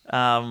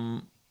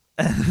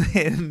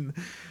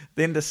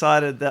then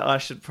decided that I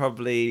should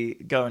probably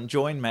go and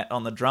join Matt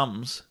on the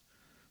drums.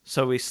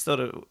 So we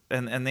started,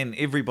 and then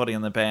everybody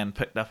in the band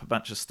picked up a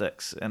bunch of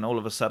sticks, and all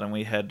of a sudden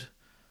we had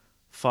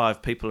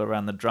 5 people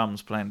around the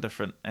drums playing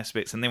different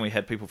aspects, and then we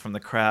had people from the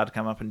crowd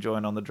come up and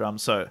join on the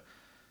drums. So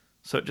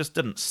So it just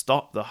didn't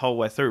stop the whole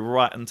way through,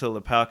 right until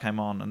the power came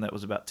on, and that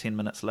was about 10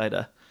 minutes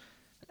later.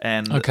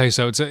 And Okay,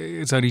 so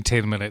it's only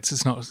 10 minutes.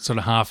 It's not sort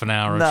of half an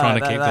hour of trying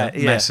to keep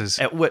the masses.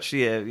 At which,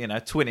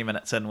 20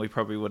 minutes in, we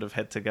probably would have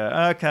had to go,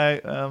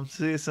 okay,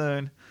 see you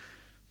soon.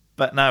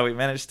 But no, we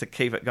managed to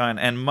keep it going,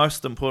 and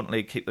most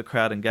importantly, keep the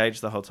crowd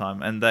engaged the whole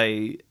time. And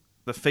the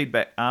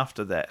feedback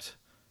after that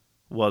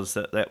was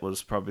that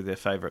was probably their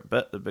favourite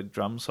bit, the big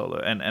drum solo.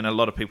 And a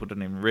lot of people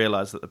didn't even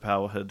realise that the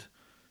power had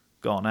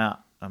gone out.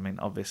 I mean,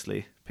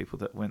 obviously, people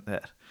that weren't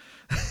that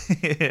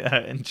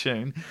in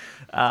tune.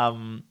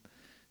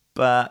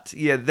 But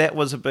yeah, that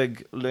was a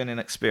big learning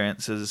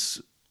experience,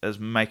 is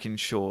making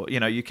sure,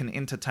 you can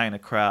entertain a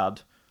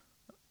crowd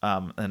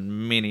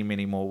in many,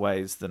 many more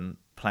ways than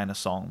playing a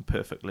song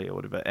perfectly or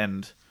whatever,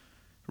 and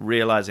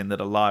realizing that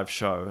a live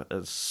show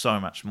is so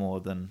much more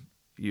than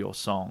your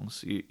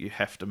songs. You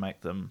have to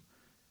make them.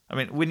 I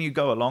mean, when you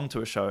go along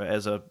to a show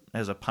as a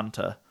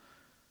punter,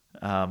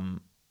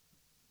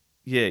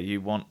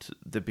 you want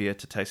the beer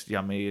to taste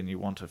yummy, and you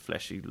want a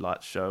flashy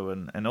light show,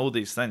 and all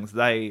these things,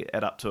 they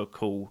add up to a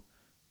cool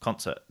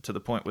concert, to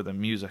the point where the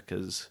music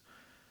is,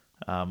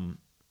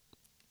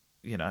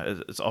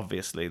 it's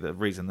obviously the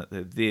reason that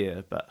they're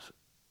there, but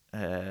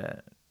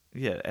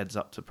it adds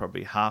up to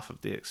probably half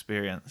of the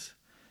experience.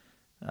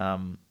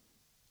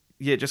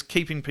 Just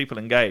keeping people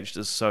engaged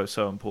is so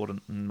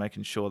important, and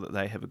making sure that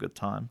they have a good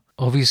time.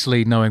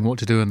 Obviously, knowing what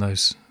to do in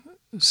those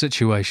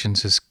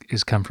situations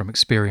has come from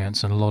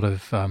experience and a lot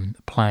of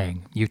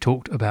playing. You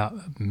talked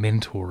about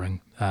mentoring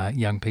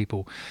young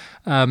people.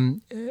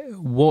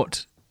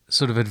 What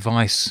sort of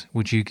advice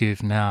would you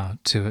give now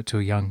to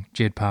a young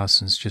Jed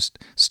Parsons just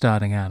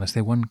starting out? Is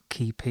there one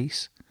key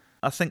piece?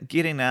 I think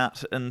getting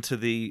out into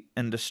the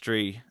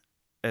industry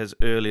as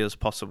early as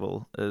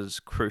possible is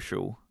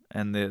crucial,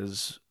 and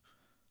there's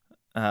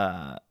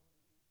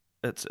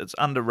it's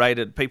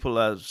underrated. People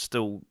are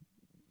still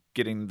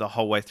getting the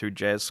whole way through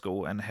jazz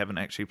school and haven't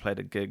actually played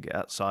a gig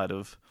outside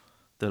of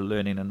the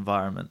learning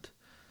environment.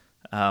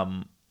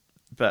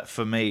 But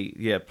for me,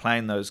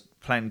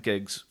 playing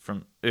gigs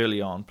from early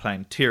on,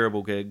 playing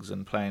terrible gigs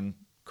and playing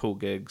cool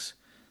gigs,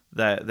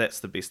 that's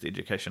the best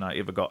education I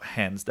ever got,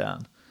 hands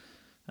down.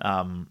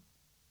 I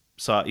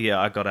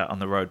got out on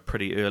the road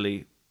pretty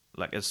early,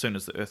 like as soon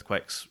as the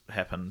earthquakes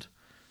happened,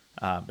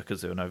 because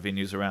there were no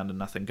venues around and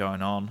nothing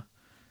going on.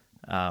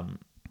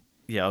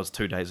 I was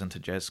 2 days into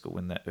jazz school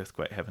when that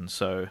earthquake happened.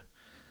 So,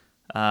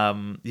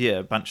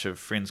 a bunch of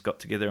friends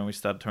got together and we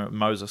started touring.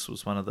 Moses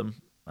was one of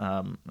them.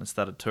 And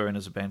started touring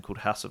as a band called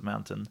House of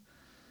Mountain,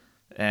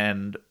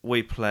 and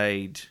we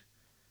played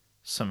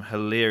some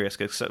hilarious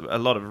gigs, so a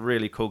lot of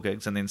really cool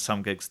gigs, and then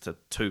some gigs to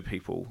 2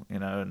 people,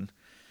 and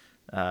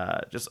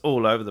just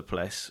all over the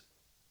place.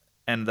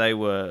 And they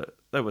were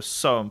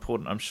so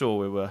important. I'm sure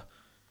we were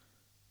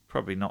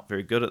probably not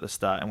very good at the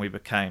start, and we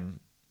became,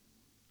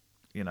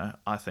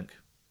 I think,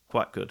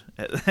 quite good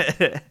at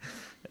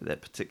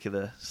that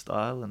particular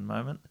style and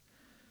moment.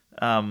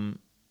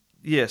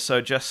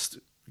 So just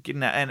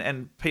getting out,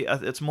 and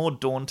it's more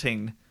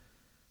daunting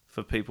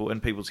for people in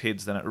people's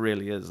heads than it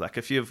really is. Like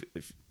if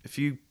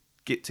you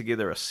get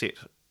together a set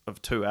of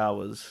 2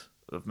 hours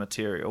of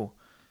material,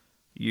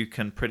 you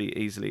can pretty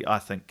easily, I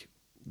think,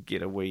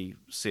 get a wee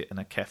set in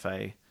a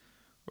cafe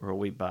or a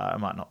wee bar. It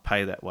might not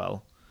pay that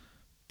well,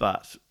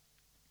 but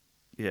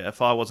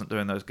if I wasn't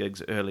doing those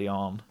gigs early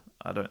on,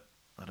 I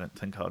don't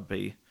think I'd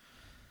be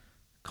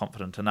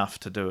confident enough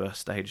to do a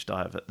stage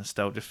dive at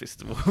Nostalgia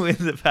Festival when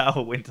the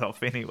power went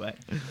off anyway.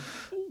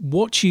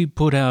 What you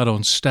put out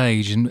on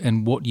stage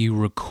and what you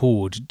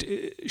record,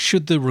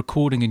 should the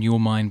recording in your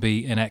mind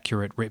be an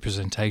accurate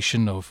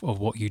representation of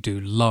what you do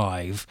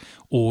live,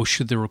 or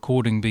should the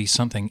recording be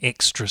something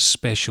extra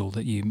special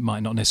that you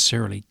might not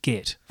necessarily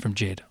get from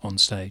Jed on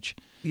stage?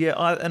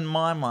 In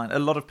my mind, a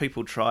lot of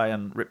people try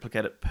and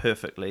replicate it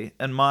perfectly.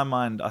 In my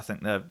mind, I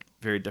think they're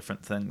very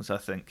different things. I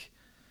think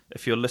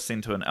if you're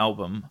listening to an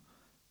album,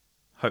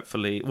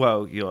 hopefully,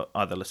 you're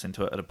either listening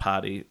to it at a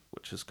party,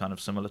 which is kind of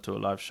similar to a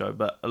live show,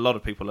 but a lot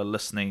of people are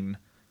listening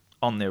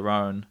on their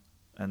own,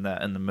 and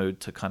they're in the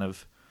mood to kind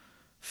of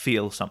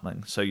feel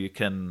something. So you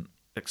can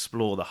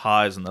explore the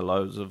highs and the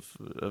lows of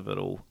it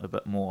all a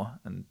bit more,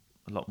 and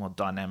a lot more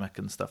dynamic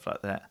and stuff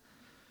like that.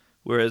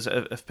 Whereas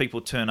if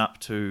people turn up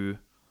to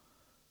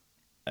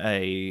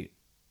a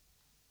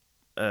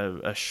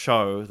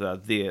show, they're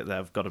there,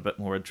 they've got a bit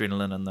more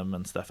adrenaline in them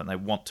and stuff, and they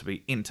want to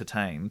be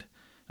entertained.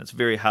 It's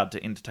very hard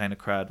to entertain a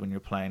crowd when you're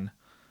playing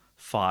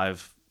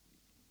 5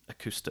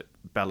 acoustic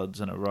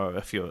ballads in a row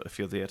if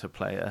you're there to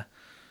play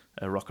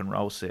a rock and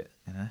roll set,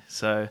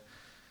 So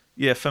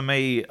for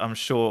me, I'm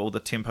sure all the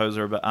tempos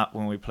are a bit up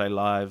when we play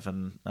live,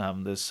 and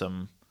there's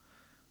some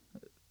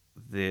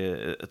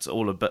there. It's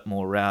all a bit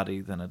more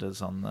rowdy than it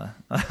is on the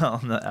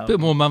album. A bit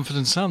more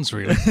Mumford & Sons,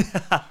 really.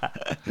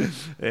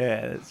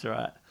 Yeah, that's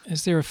right.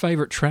 Is there a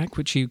favourite track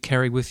which you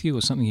carry with you,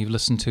 or something you've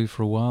listened to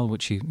for a while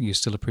which you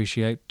still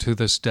appreciate to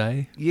this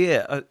day?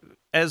 Yeah,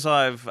 as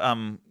I've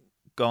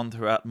gone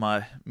throughout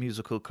my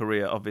musical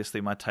career,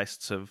 obviously my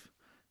tastes have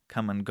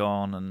come and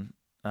gone,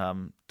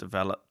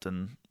 developed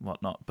and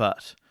whatnot.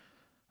 But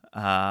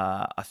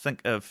I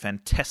think a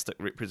fantastic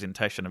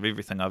representation of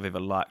everything I've ever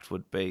liked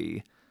would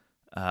be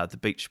the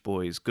Beach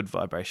Boys' Good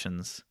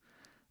Vibrations.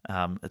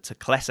 It's a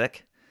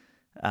classic,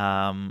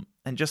 and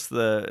just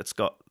it's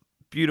got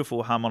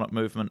beautiful harmonic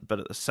movement, but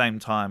at the same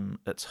time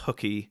it's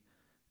hooky,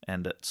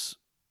 and it's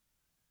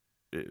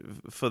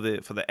for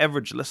the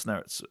average listener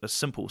it's a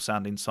simple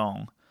sounding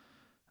song,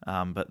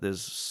 but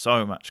there's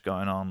so much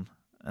going on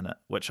in it,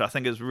 which I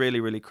think is really,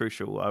 really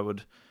crucial. I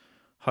would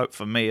hope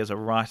for me as a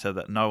writer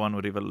that no one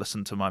would ever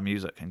listen to my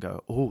music and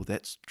go, oh,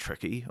 that's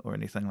tricky, or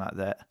anything like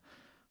that.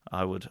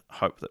 I would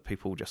hope that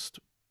people just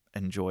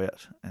enjoy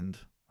it and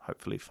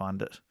hopefully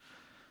find it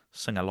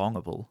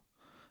sing-alongable.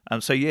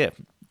 So yeah,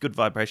 Good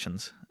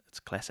Vibrations. It's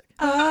a classic.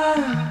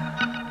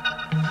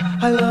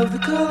 I love the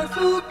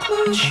colorful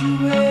clothes she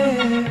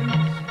wears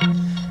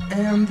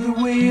and the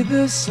way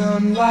the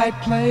sunlight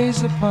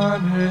plays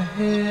upon her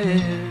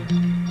hair.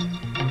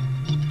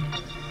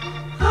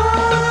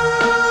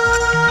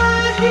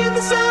 I hear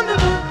the sound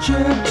of a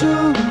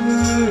gentle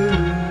word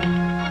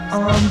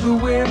on the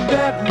wind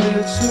that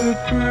lifts her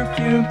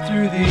perfume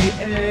through the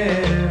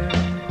air.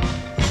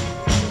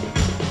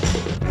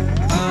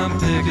 I'm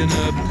picking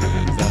up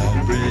good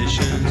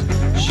vibrations.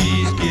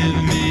 She's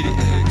giving me the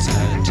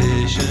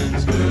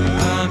excitations.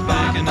 I'm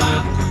picking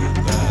up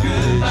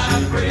good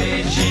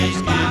vibrations.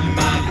 She's giving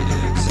me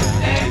the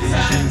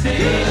excitations.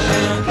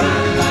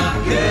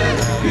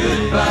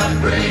 Good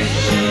vibrations.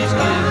 She's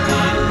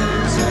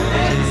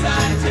giving me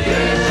the excitations. Good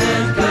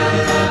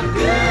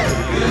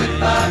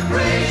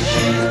vibrations.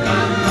 She's giving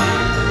me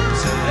the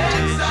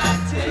excitations.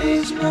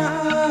 Close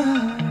my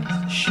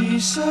eyes.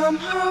 She's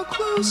somehow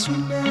closer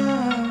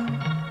now.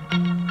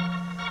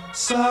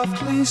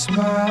 Softly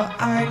smile,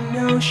 I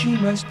know she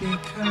must be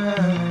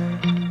kind.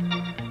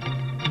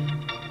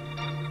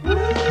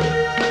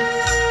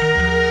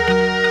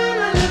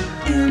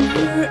 In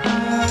her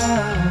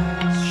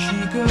eyes, she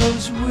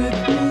goes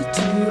with me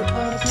to a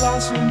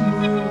blossom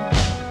room.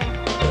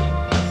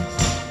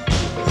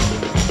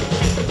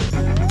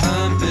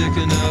 I'm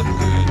picking up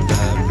good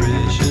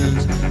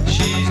vibrations.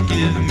 She's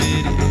giving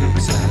me the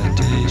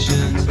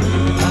excitations.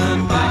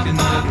 I'm picking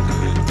up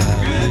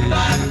good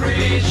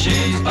vibrations. She's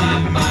giving me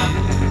excitations.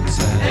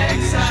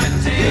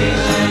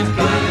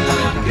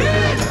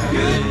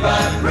 Good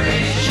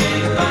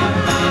vibrations.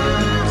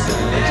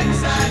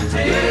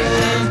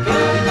 Excitations.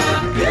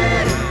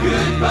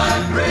 Good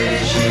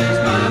vibrations.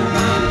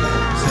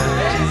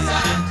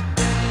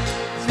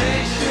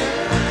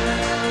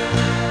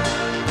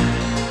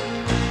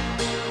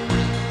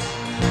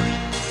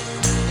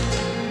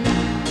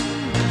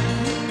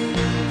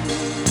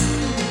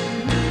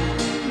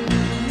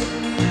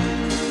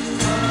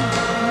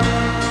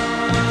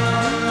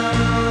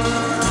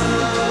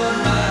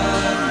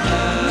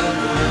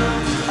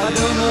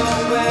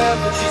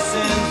 But she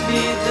sends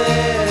me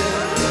there.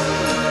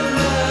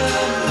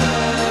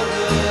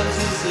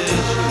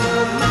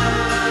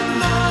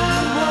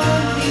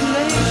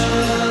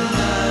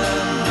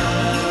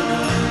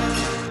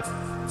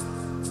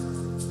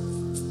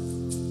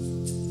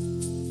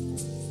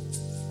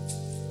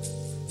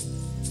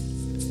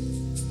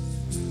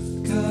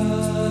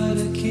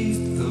 Gotta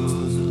keep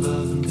those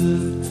loving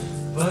good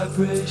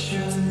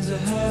vibrations are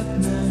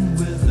happening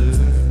with her.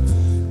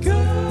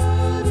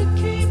 Gotta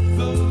keep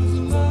those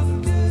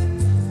loving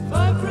good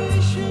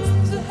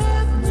vibrations are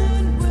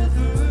happening with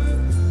her.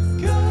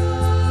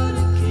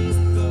 Gotta keep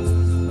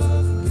those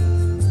loving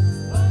good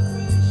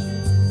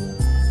vibrations.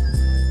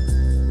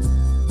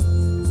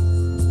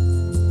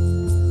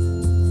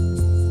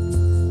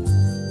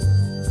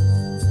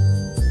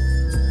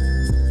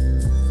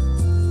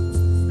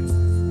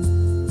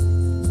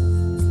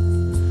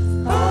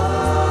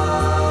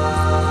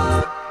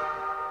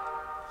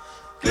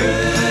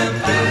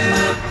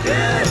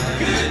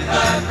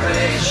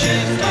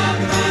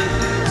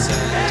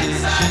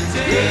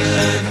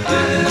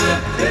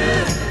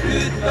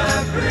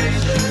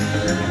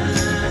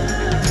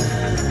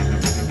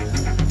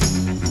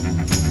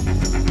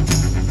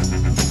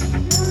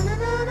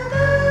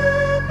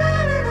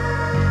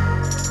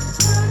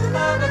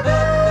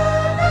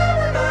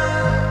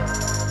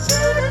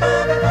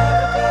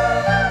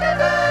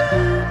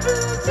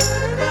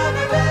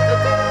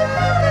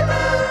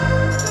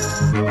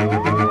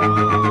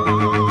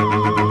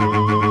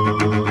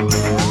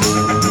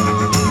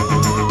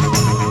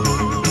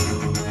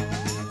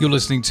 You're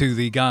listening to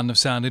the Garden of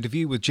Sound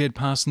interview with Jed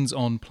Parsons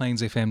on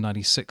Plains FM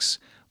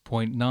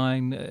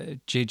 96.9.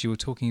 Jed, you were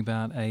talking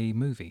about a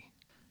movie.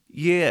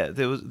 Yeah,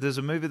 there's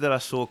a movie that I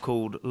saw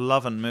called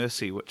Love and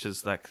Mercy, which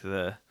is like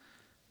the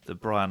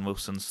Brian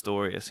Wilson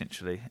story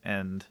essentially,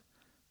 and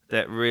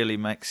that really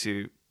makes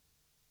you.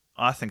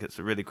 I think it's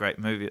a really great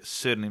movie. It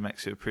certainly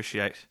makes you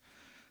appreciate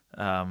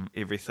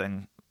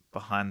everything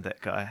behind that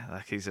guy.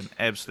 Like, he's an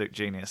absolute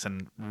genius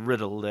and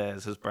riddled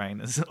as his brain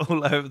is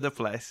all over the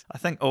place. I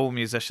think all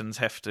musicians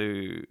have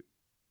to,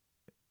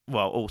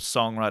 well, all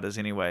songwriters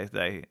anyway,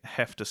 they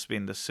have to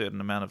spend a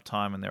certain amount of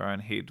time in their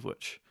own head,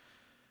 which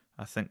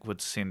I think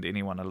would send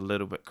anyone a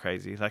little bit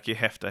crazy. Like, you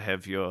have to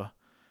have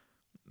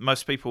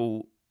most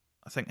people,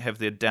 I think, have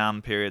their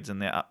down periods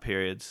and their up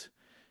periods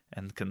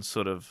and can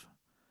sort of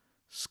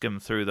skim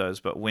through those.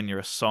 But when you're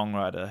a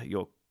songwriter,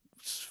 you're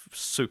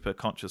super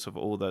conscious of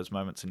all those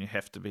moments, and you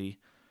have to be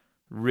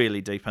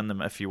really deep in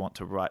them if you want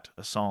to write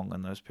a song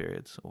in those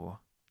periods, or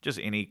just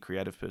any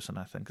creative person,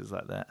 I think, is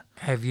like that.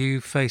 Have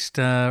you faced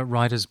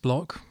writer's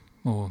block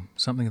or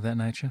something of that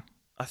nature?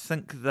 I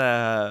think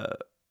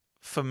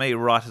for me,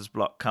 writer's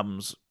block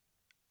comes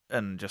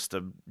in just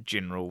a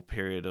general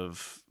period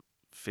of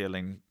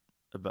feeling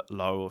a bit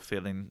low or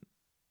feeling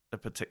a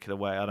particular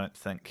way. I don't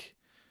think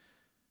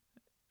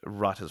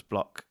writer's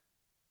block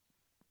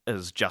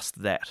is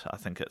just that. I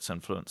think it's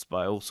influenced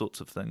by all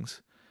sorts of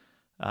things.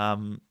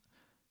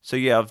 So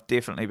yeah, I've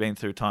definitely been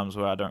through times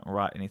where I don't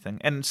write anything.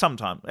 And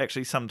sometimes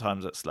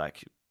it's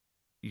like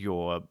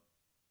you're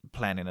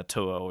planning a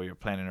tour or you're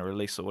planning a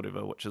release or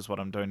whatever, which is what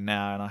I'm doing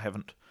now, and I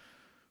haven't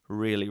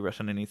really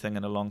written anything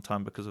in a long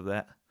time because of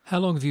that. How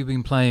long have you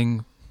been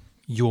playing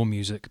your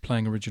music,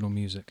 playing original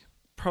music?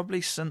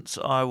 Probably since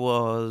I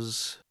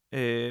was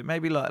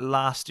maybe like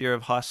last year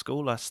of high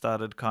school. I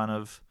started kind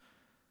of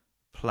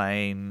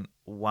playing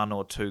 1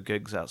 or 2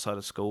 gigs outside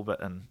of school,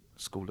 but in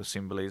school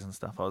assemblies and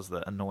stuff. I was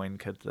the annoying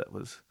kid that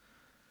was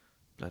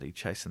bloody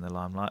chasing the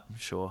limelight, I'm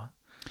sure.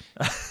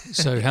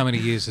 So how many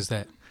years is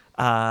that?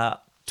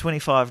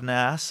 25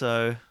 now,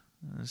 so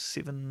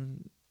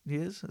 7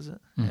 years, is it?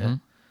 Mm-hmm.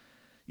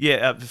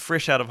 Yeah,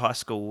 fresh out of high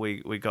school,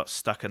 we got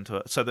stuck into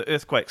it. So the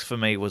Earthquakes for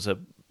me was a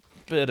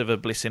bit of a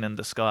blessing in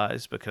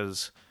disguise,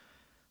 because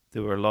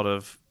there were a lot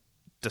of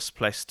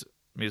displaced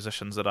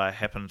musicians that I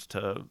happened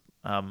to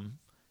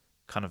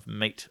kind of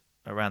meet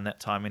around that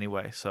time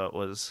anyway. So it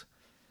was,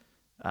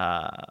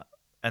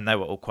 and they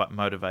were all quite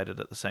motivated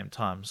at the same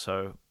time.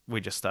 So we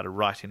just started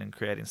writing and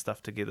creating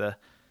stuff together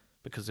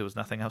because there was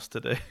nothing else to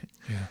do.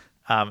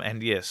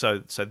 Yeah.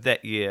 So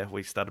that year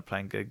we started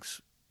playing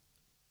gigs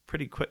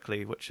pretty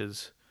quickly, which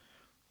is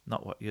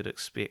not what you'd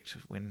expect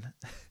when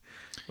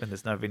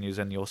there's no venues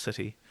in your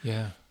city.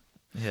 Yeah.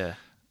 Yeah.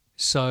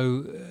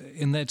 So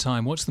in that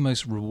time, what's the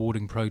most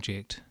rewarding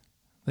project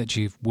that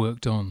you've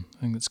worked on?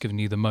 I think that's given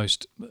you the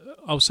most,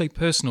 I'll say,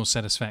 personal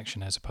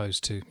satisfaction as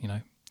opposed to,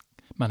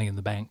 money in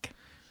the bank.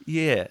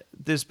 Yeah,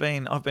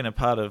 I've been a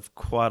part of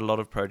quite a lot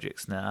of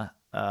projects now.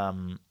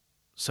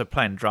 So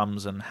playing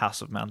drums in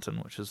House of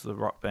Mountain, which is the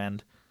rock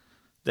band,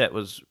 that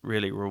was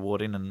really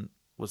rewarding and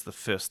was the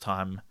first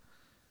time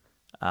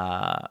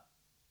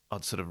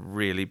I'd sort of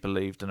really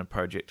believed in a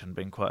project and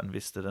been quite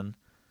invested in.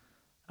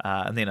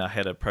 And then I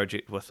had a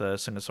project with a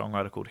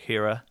singer-songwriter called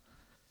Hera.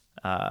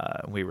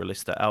 We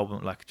released an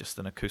album, like just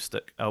an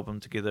acoustic album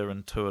together,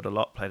 and toured a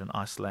lot, played in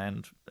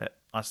Iceland at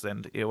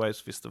Iceland Airways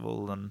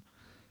Festival, and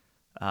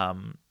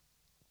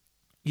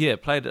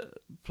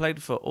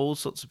played for all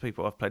sorts of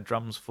people. I've played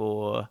drums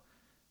for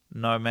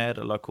Nomad,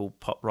 a local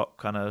pop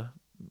rock kind of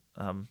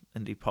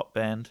indie pop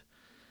band.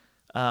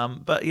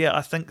 But yeah,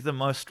 I think the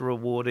most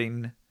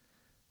rewarding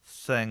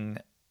thing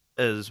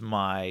is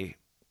my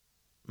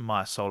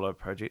solo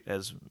project,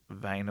 as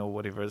vain or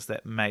whatever as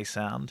that may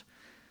sound.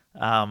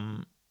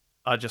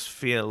 I just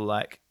feel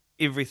like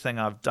everything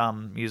I've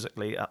done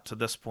musically up to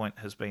this point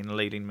has been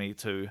leading me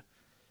to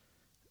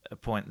a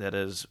point that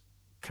is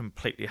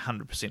completely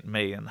 100%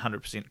 me and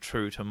 100%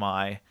 true to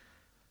my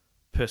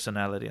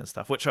personality and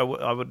stuff, which I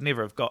would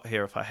never have got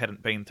here if I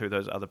hadn't been through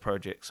those other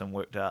projects and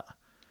worked out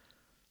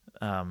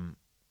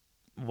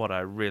what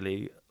I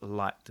really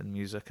liked in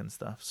music and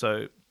stuff.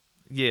 So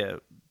yeah,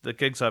 the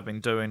gigs I've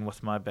been doing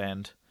with my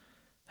band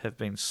have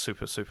been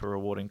super, super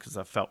rewarding because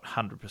I've felt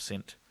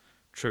 100%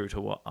 true to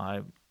what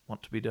I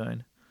want to be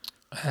doing.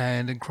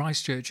 And in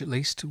Christchurch, at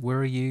least, where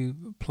are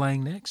you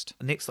playing next?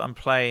 Next, I'm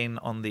playing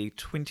on the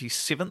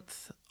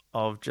 27th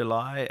of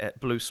July at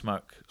Blue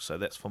Smoke. So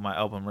that's for my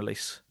album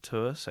release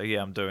tour. So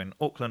yeah, I'm doing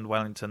Auckland,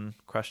 Wellington,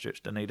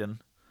 Christchurch,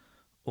 Dunedin,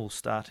 all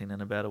starting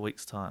in about a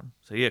week's time.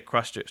 So yeah,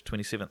 Christchurch,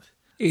 27th.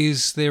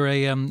 Is there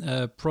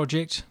a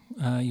project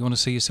you want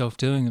to see yourself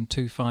doing in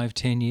 2, 5,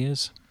 10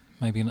 years?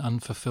 Maybe an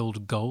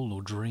unfulfilled goal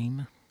or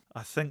dream?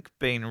 I think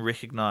being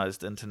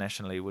recognised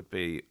internationally would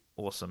be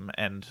awesome,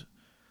 and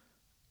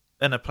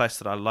in a place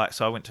that I like.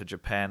 So I went to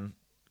Japan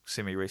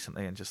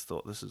semi-recently and just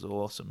thought, this is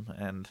awesome.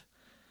 And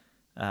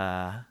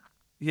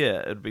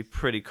yeah, it'd be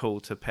pretty cool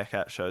to pack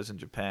out shows in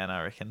Japan,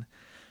 I reckon.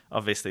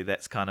 Obviously,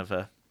 that's kind of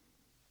a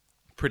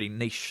pretty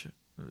niche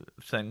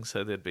thing,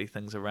 so there'd be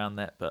things around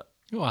that, but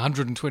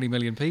 120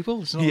 million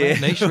people? It's not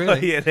that niche,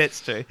 really. Yeah, that's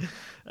true.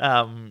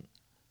 So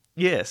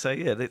let's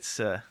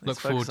look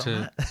forward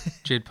to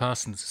Jed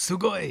Parsons.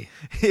 Sugoi!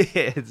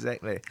 Yeah,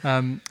 exactly.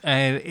 And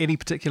any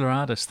particular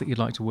artist that you'd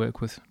like to work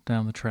with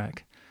down the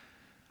track?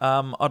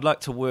 I'd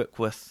like to work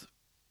with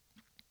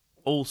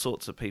all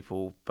sorts of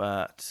people,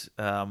 but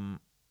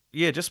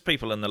just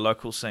people in the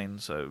local scene,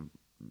 so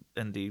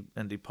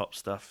indie pop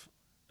stuff.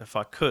 If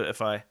I could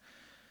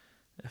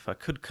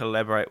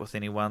collaborate with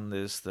anyone,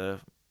 there's the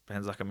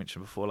bands like I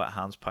mentioned before, like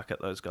Hans Puckett.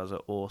 Those guys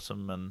are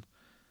awesome, and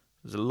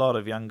there's a lot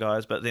of young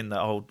guys, but then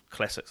the old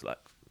classics like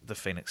the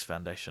Phoenix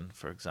Foundation,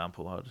 for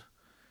example.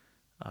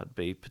 I'd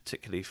be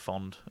particularly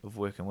fond of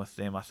working with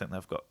them. I think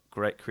they've got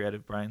great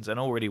creative brains, and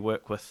already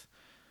work with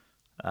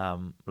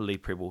Lee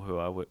Preble, who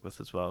I work with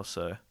as well.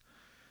 So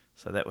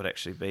that would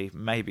actually be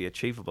maybe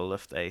achievable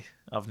if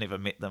I've never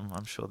met them.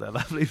 I'm sure they're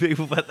lovely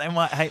people, but they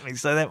might hate me,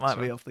 so that might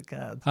be off the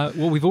cards.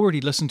 Well, we've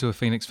already listened to a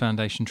Phoenix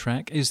Foundation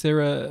track. Is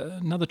there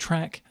another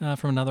track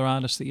from another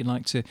artist that you'd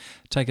like to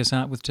take us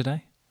out with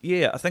today?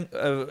 Yeah, I think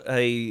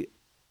a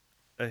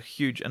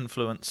huge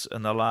influence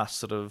in the last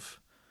sort of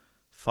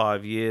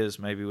 5 years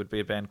maybe would be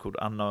a band called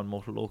Unknown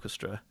Mortal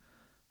Orchestra,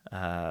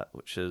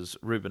 which is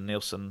Ruben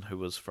Nielsen, who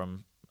was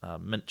from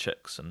Mint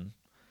Chicks and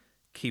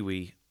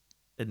Kiwi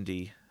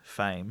indie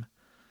fame.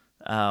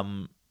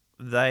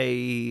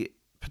 They,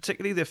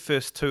 particularly their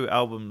first 2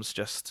 albums,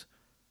 just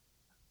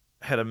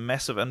had a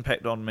massive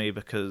impact on me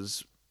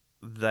because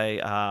they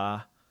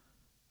are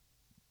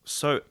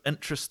so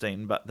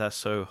interesting, but they're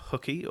so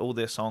hooky. All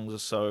their songs are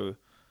so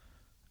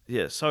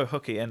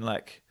hooky, and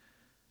like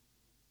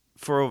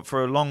for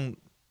a long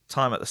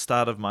time at the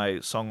start of my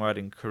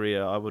songwriting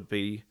career, I would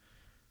be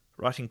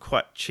writing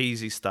quite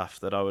cheesy stuff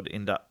that I would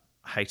end up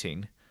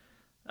hating,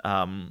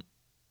 and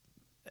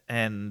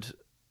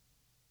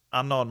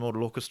Unknown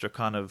Mortal Orchestra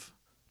kind of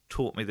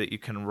taught me that you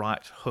can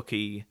write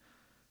hooky,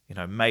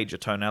 major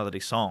tonality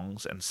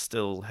songs and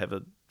still have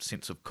a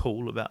sense of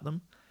cool about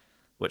them,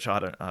 which I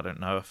don't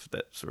know if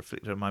that's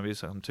reflected in my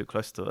music. I'm too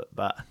close to it,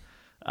 but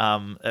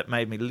it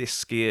made me less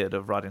scared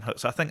of writing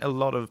hooks. I think a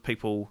lot of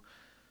people,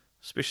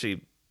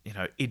 especially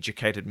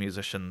educated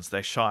musicians,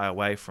 they shy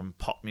away from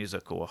pop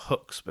music or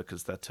hooks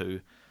because they're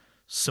too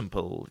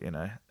simple, and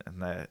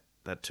they're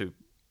too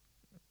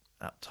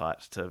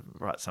uptight to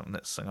write something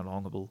that's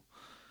sing-alongable.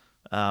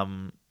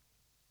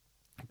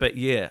 But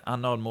yeah,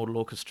 Unknown Mortal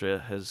Orchestra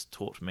has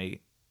taught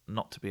me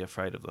not to be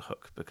afraid of the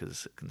hook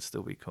because it can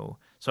still be cool.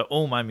 So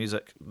all my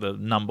music, the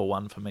number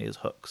one for me is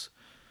hooks.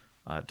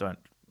 I don't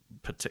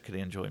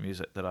particularly enjoy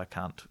music that I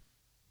can't,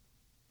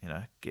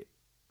 get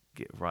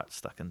right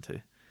stuck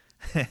into.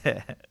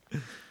 Yeah.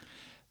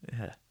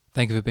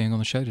 Thank you for being on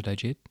the show today,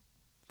 Jed.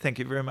 Thank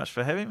you very much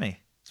for having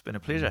me. It's been a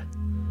pleasure.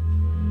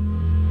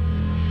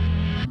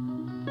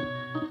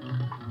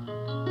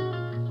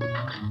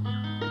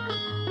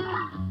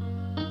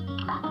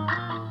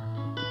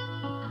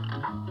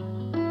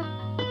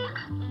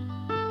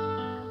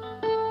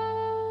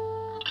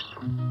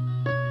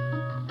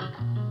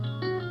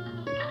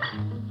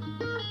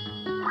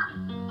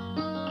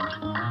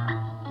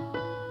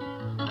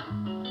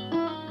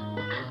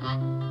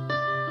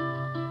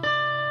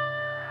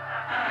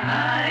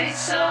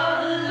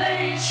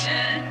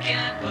 Isolation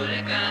can't put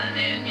a gun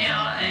in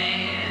your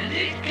hand.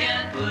 It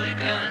can't put a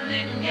gun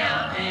in your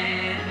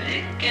hand.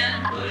 It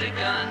can't put a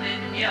gun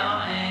in your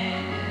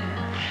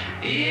hand.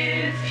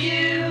 If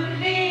you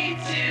need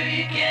to,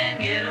 you can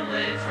get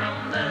away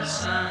from the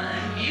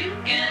sun. You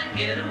can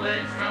get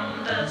away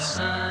from the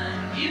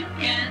sun. You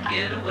can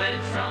get away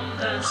from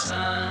the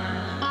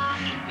sun.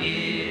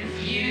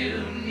 If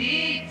you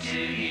need to,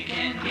 you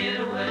can get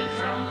away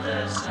from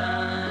the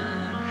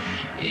sun.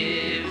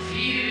 If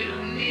you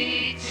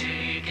need to,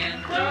 you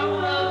can throw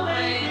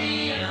away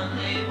the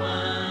only one.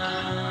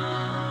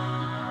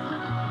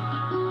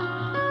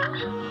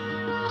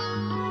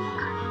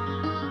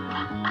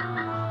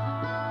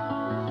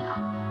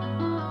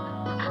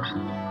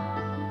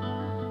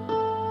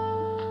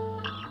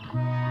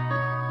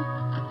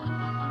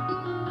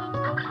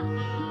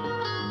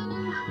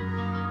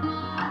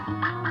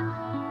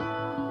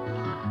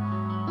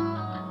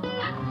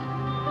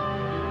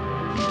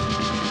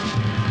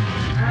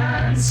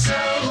 I'm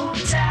so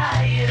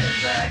tired,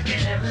 but I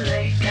can never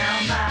lay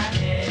down my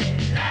head.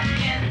 I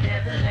can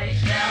never lay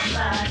down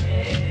my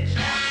head. I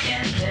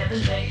can never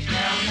lay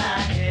down my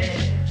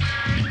head.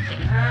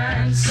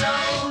 I'm so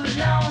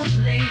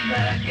lonely, but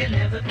I can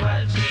never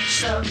quite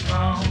reach the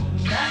phone.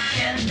 I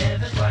can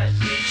never quite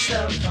reach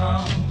the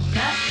phone.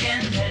 I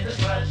can never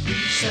quite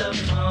reach the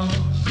phone.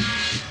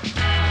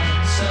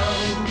 I'm so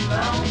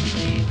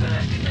lonely, but I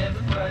can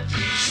never quite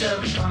reach the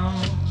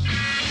phone.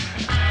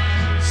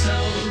 So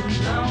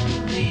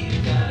lonely, you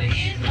gotta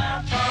eat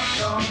my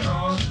popcorn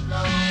all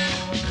alone.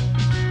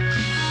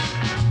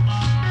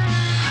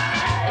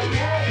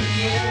 Yeah,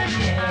 yeah,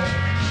 yeah.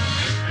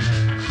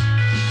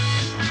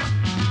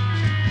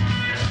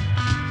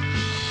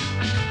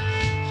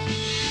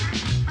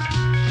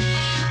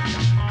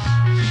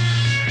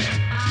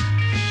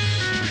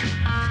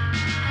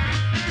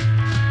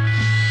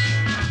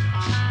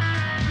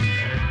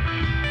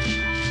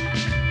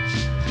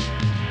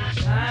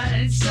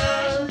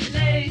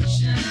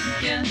 Isolation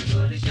can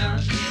put a gun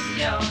in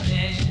your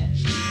hand.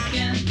 You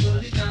can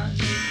put a gun in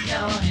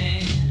your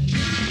hand.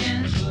 You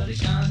can put a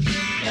gun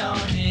in your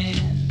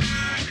hand.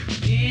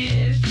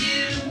 If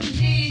you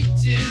need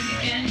to, you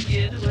can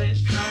get away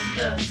from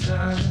the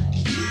sun.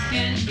 You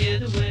can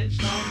get away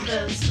from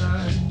the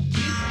sun.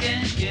 You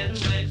can get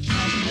away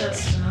from the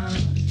sun.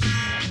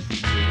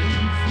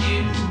 If you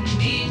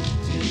need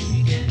to,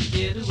 you can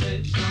get away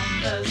from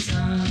the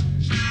sun.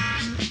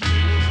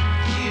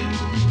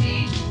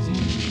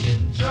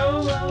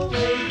 Throw away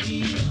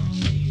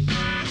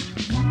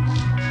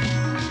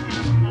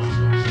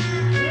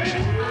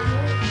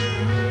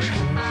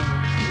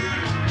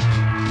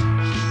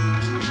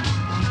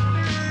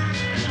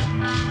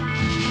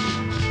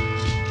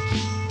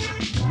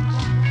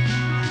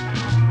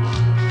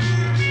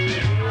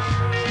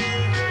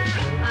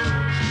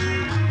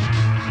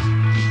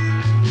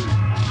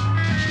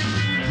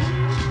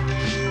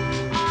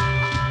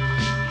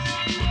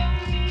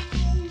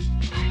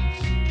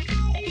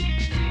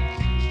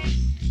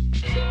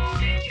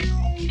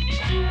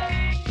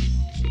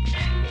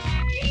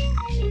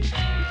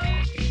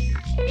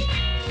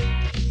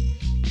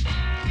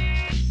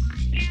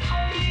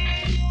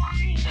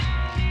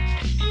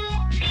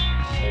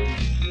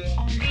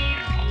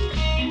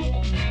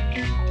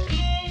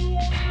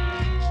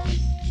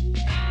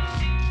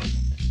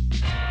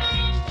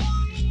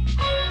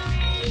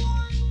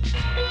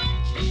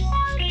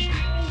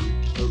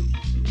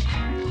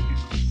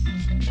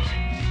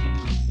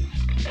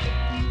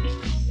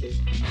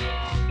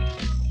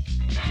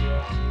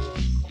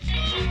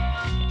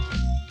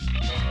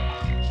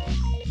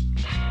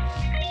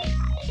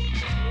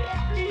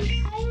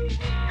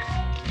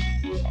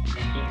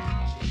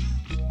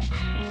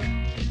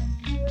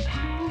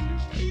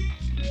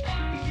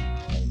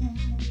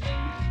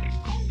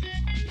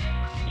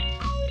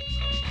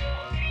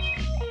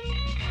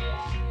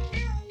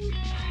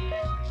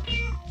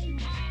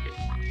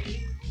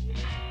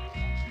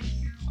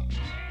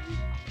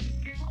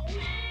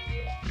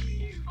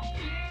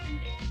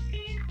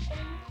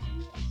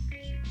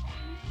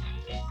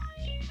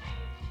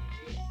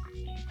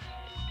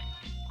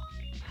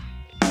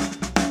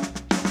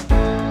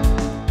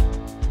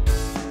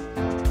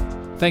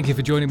Thank you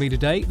for joining me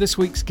today. This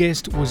week's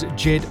guest was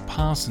Jed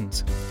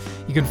Parsons.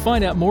 You can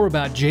find out more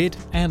about Jed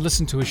and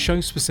listen to a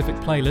show-specific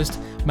playlist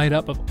made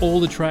up of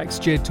all the tracks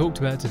Jed talked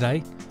about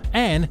today,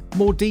 and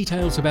more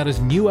details about his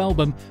new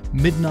album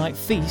Midnight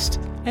Feast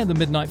and the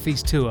Midnight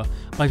Feast tour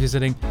by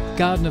visiting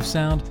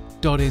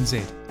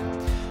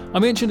gardenofsound.nz. I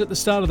mentioned at the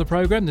start of the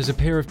program there's a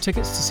pair of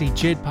tickets to see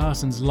Jed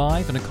Parsons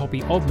live and a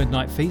copy of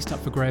Midnight Feast up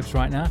for grabs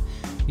right now.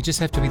 You just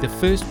have to be the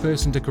first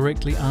person to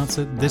correctly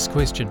answer this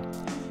question.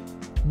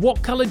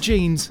 What colour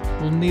jeans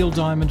will Neil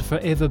Diamond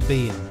forever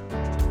be in?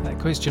 That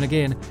question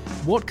again,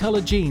 what colour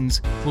jeans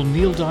will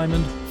Neil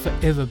Diamond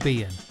forever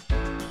be in?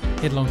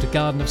 Head along to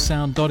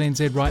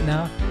gardenofsound.nz right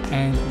now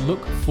and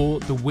look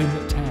for the Win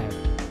tab.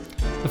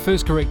 The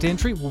first correct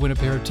entry will win a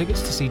pair of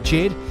tickets to see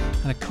Jed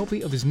and a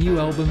copy of his new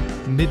album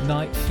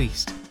Midnight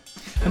Feast.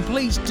 And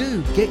please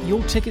do get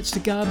your tickets to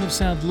Garden of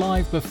Sound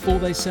live before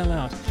they sell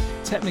out.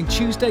 It's happening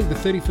Tuesday the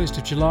 31st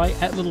of July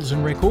at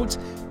Littleton Records.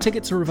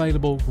 Tickets are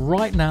available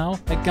right now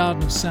at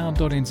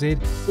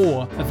gardenofsound.nz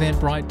or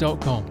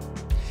eventbrite.com.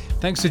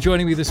 Thanks for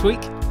joining me this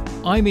week.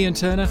 I'm Ian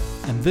Turner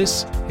and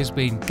this has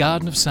been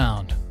Garden of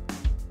Sound.